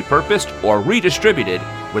reproduced, repurposed, or redistributed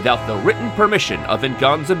without the written permission of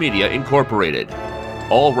Venganza Media Incorporated.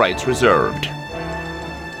 All rights reserved.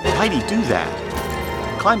 Why'd he do that?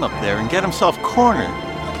 Climb up there and get himself cornered.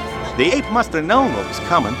 The ape must have known what was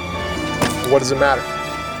coming. What does it matter?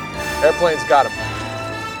 Airplanes got him.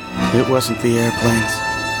 It wasn't the airplanes.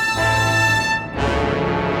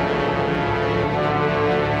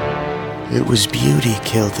 It was Beauty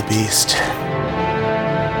killed the beast.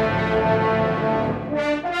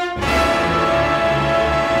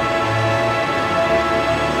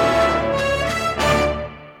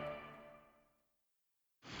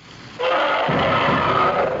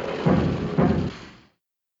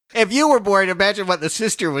 If you were bored, imagine what the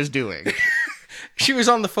sister was doing. She was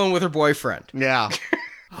on the phone with her boyfriend. Yeah.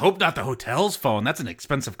 Hope not the hotel's phone. That's an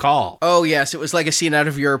expensive call. Oh, yes. It was like a scene out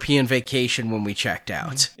of European Vacation when we checked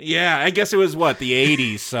out. Yeah, I guess it was, the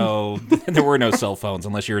 80s, so there were no cell phones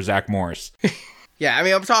unless you were Zach Morris. Yeah, I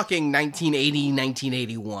mean, I'm talking 1980,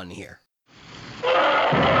 1981 here.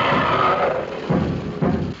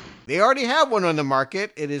 They already have one on the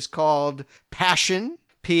market. It is called Passion,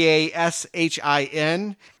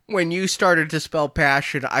 Pashin. When you started to spell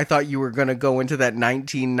passion, I thought you were going to go into that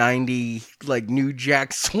 1990, New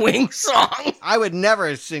Jack Swing song. I would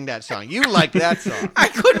never sing that song. You like that song. I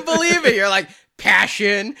couldn't believe it. You're like,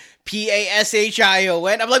 passion,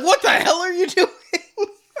 Pashion. I'm like, what the hell are you doing?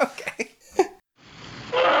 Okay.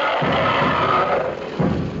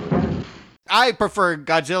 I prefer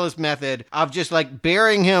Godzilla's method of just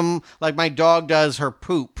burying him like my dog does her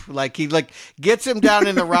poop. He gets him down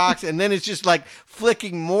in the rocks and then it's just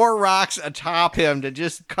flicking more rocks atop him to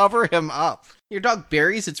just cover him up. Your dog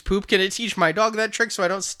buries its poop? Can it teach my dog that trick so I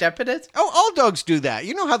don't step in it? Oh, all dogs do that.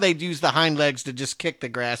 You know how they use the hind legs to just kick the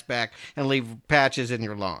grass back and leave patches in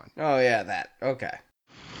your lawn. Oh yeah, that. Okay.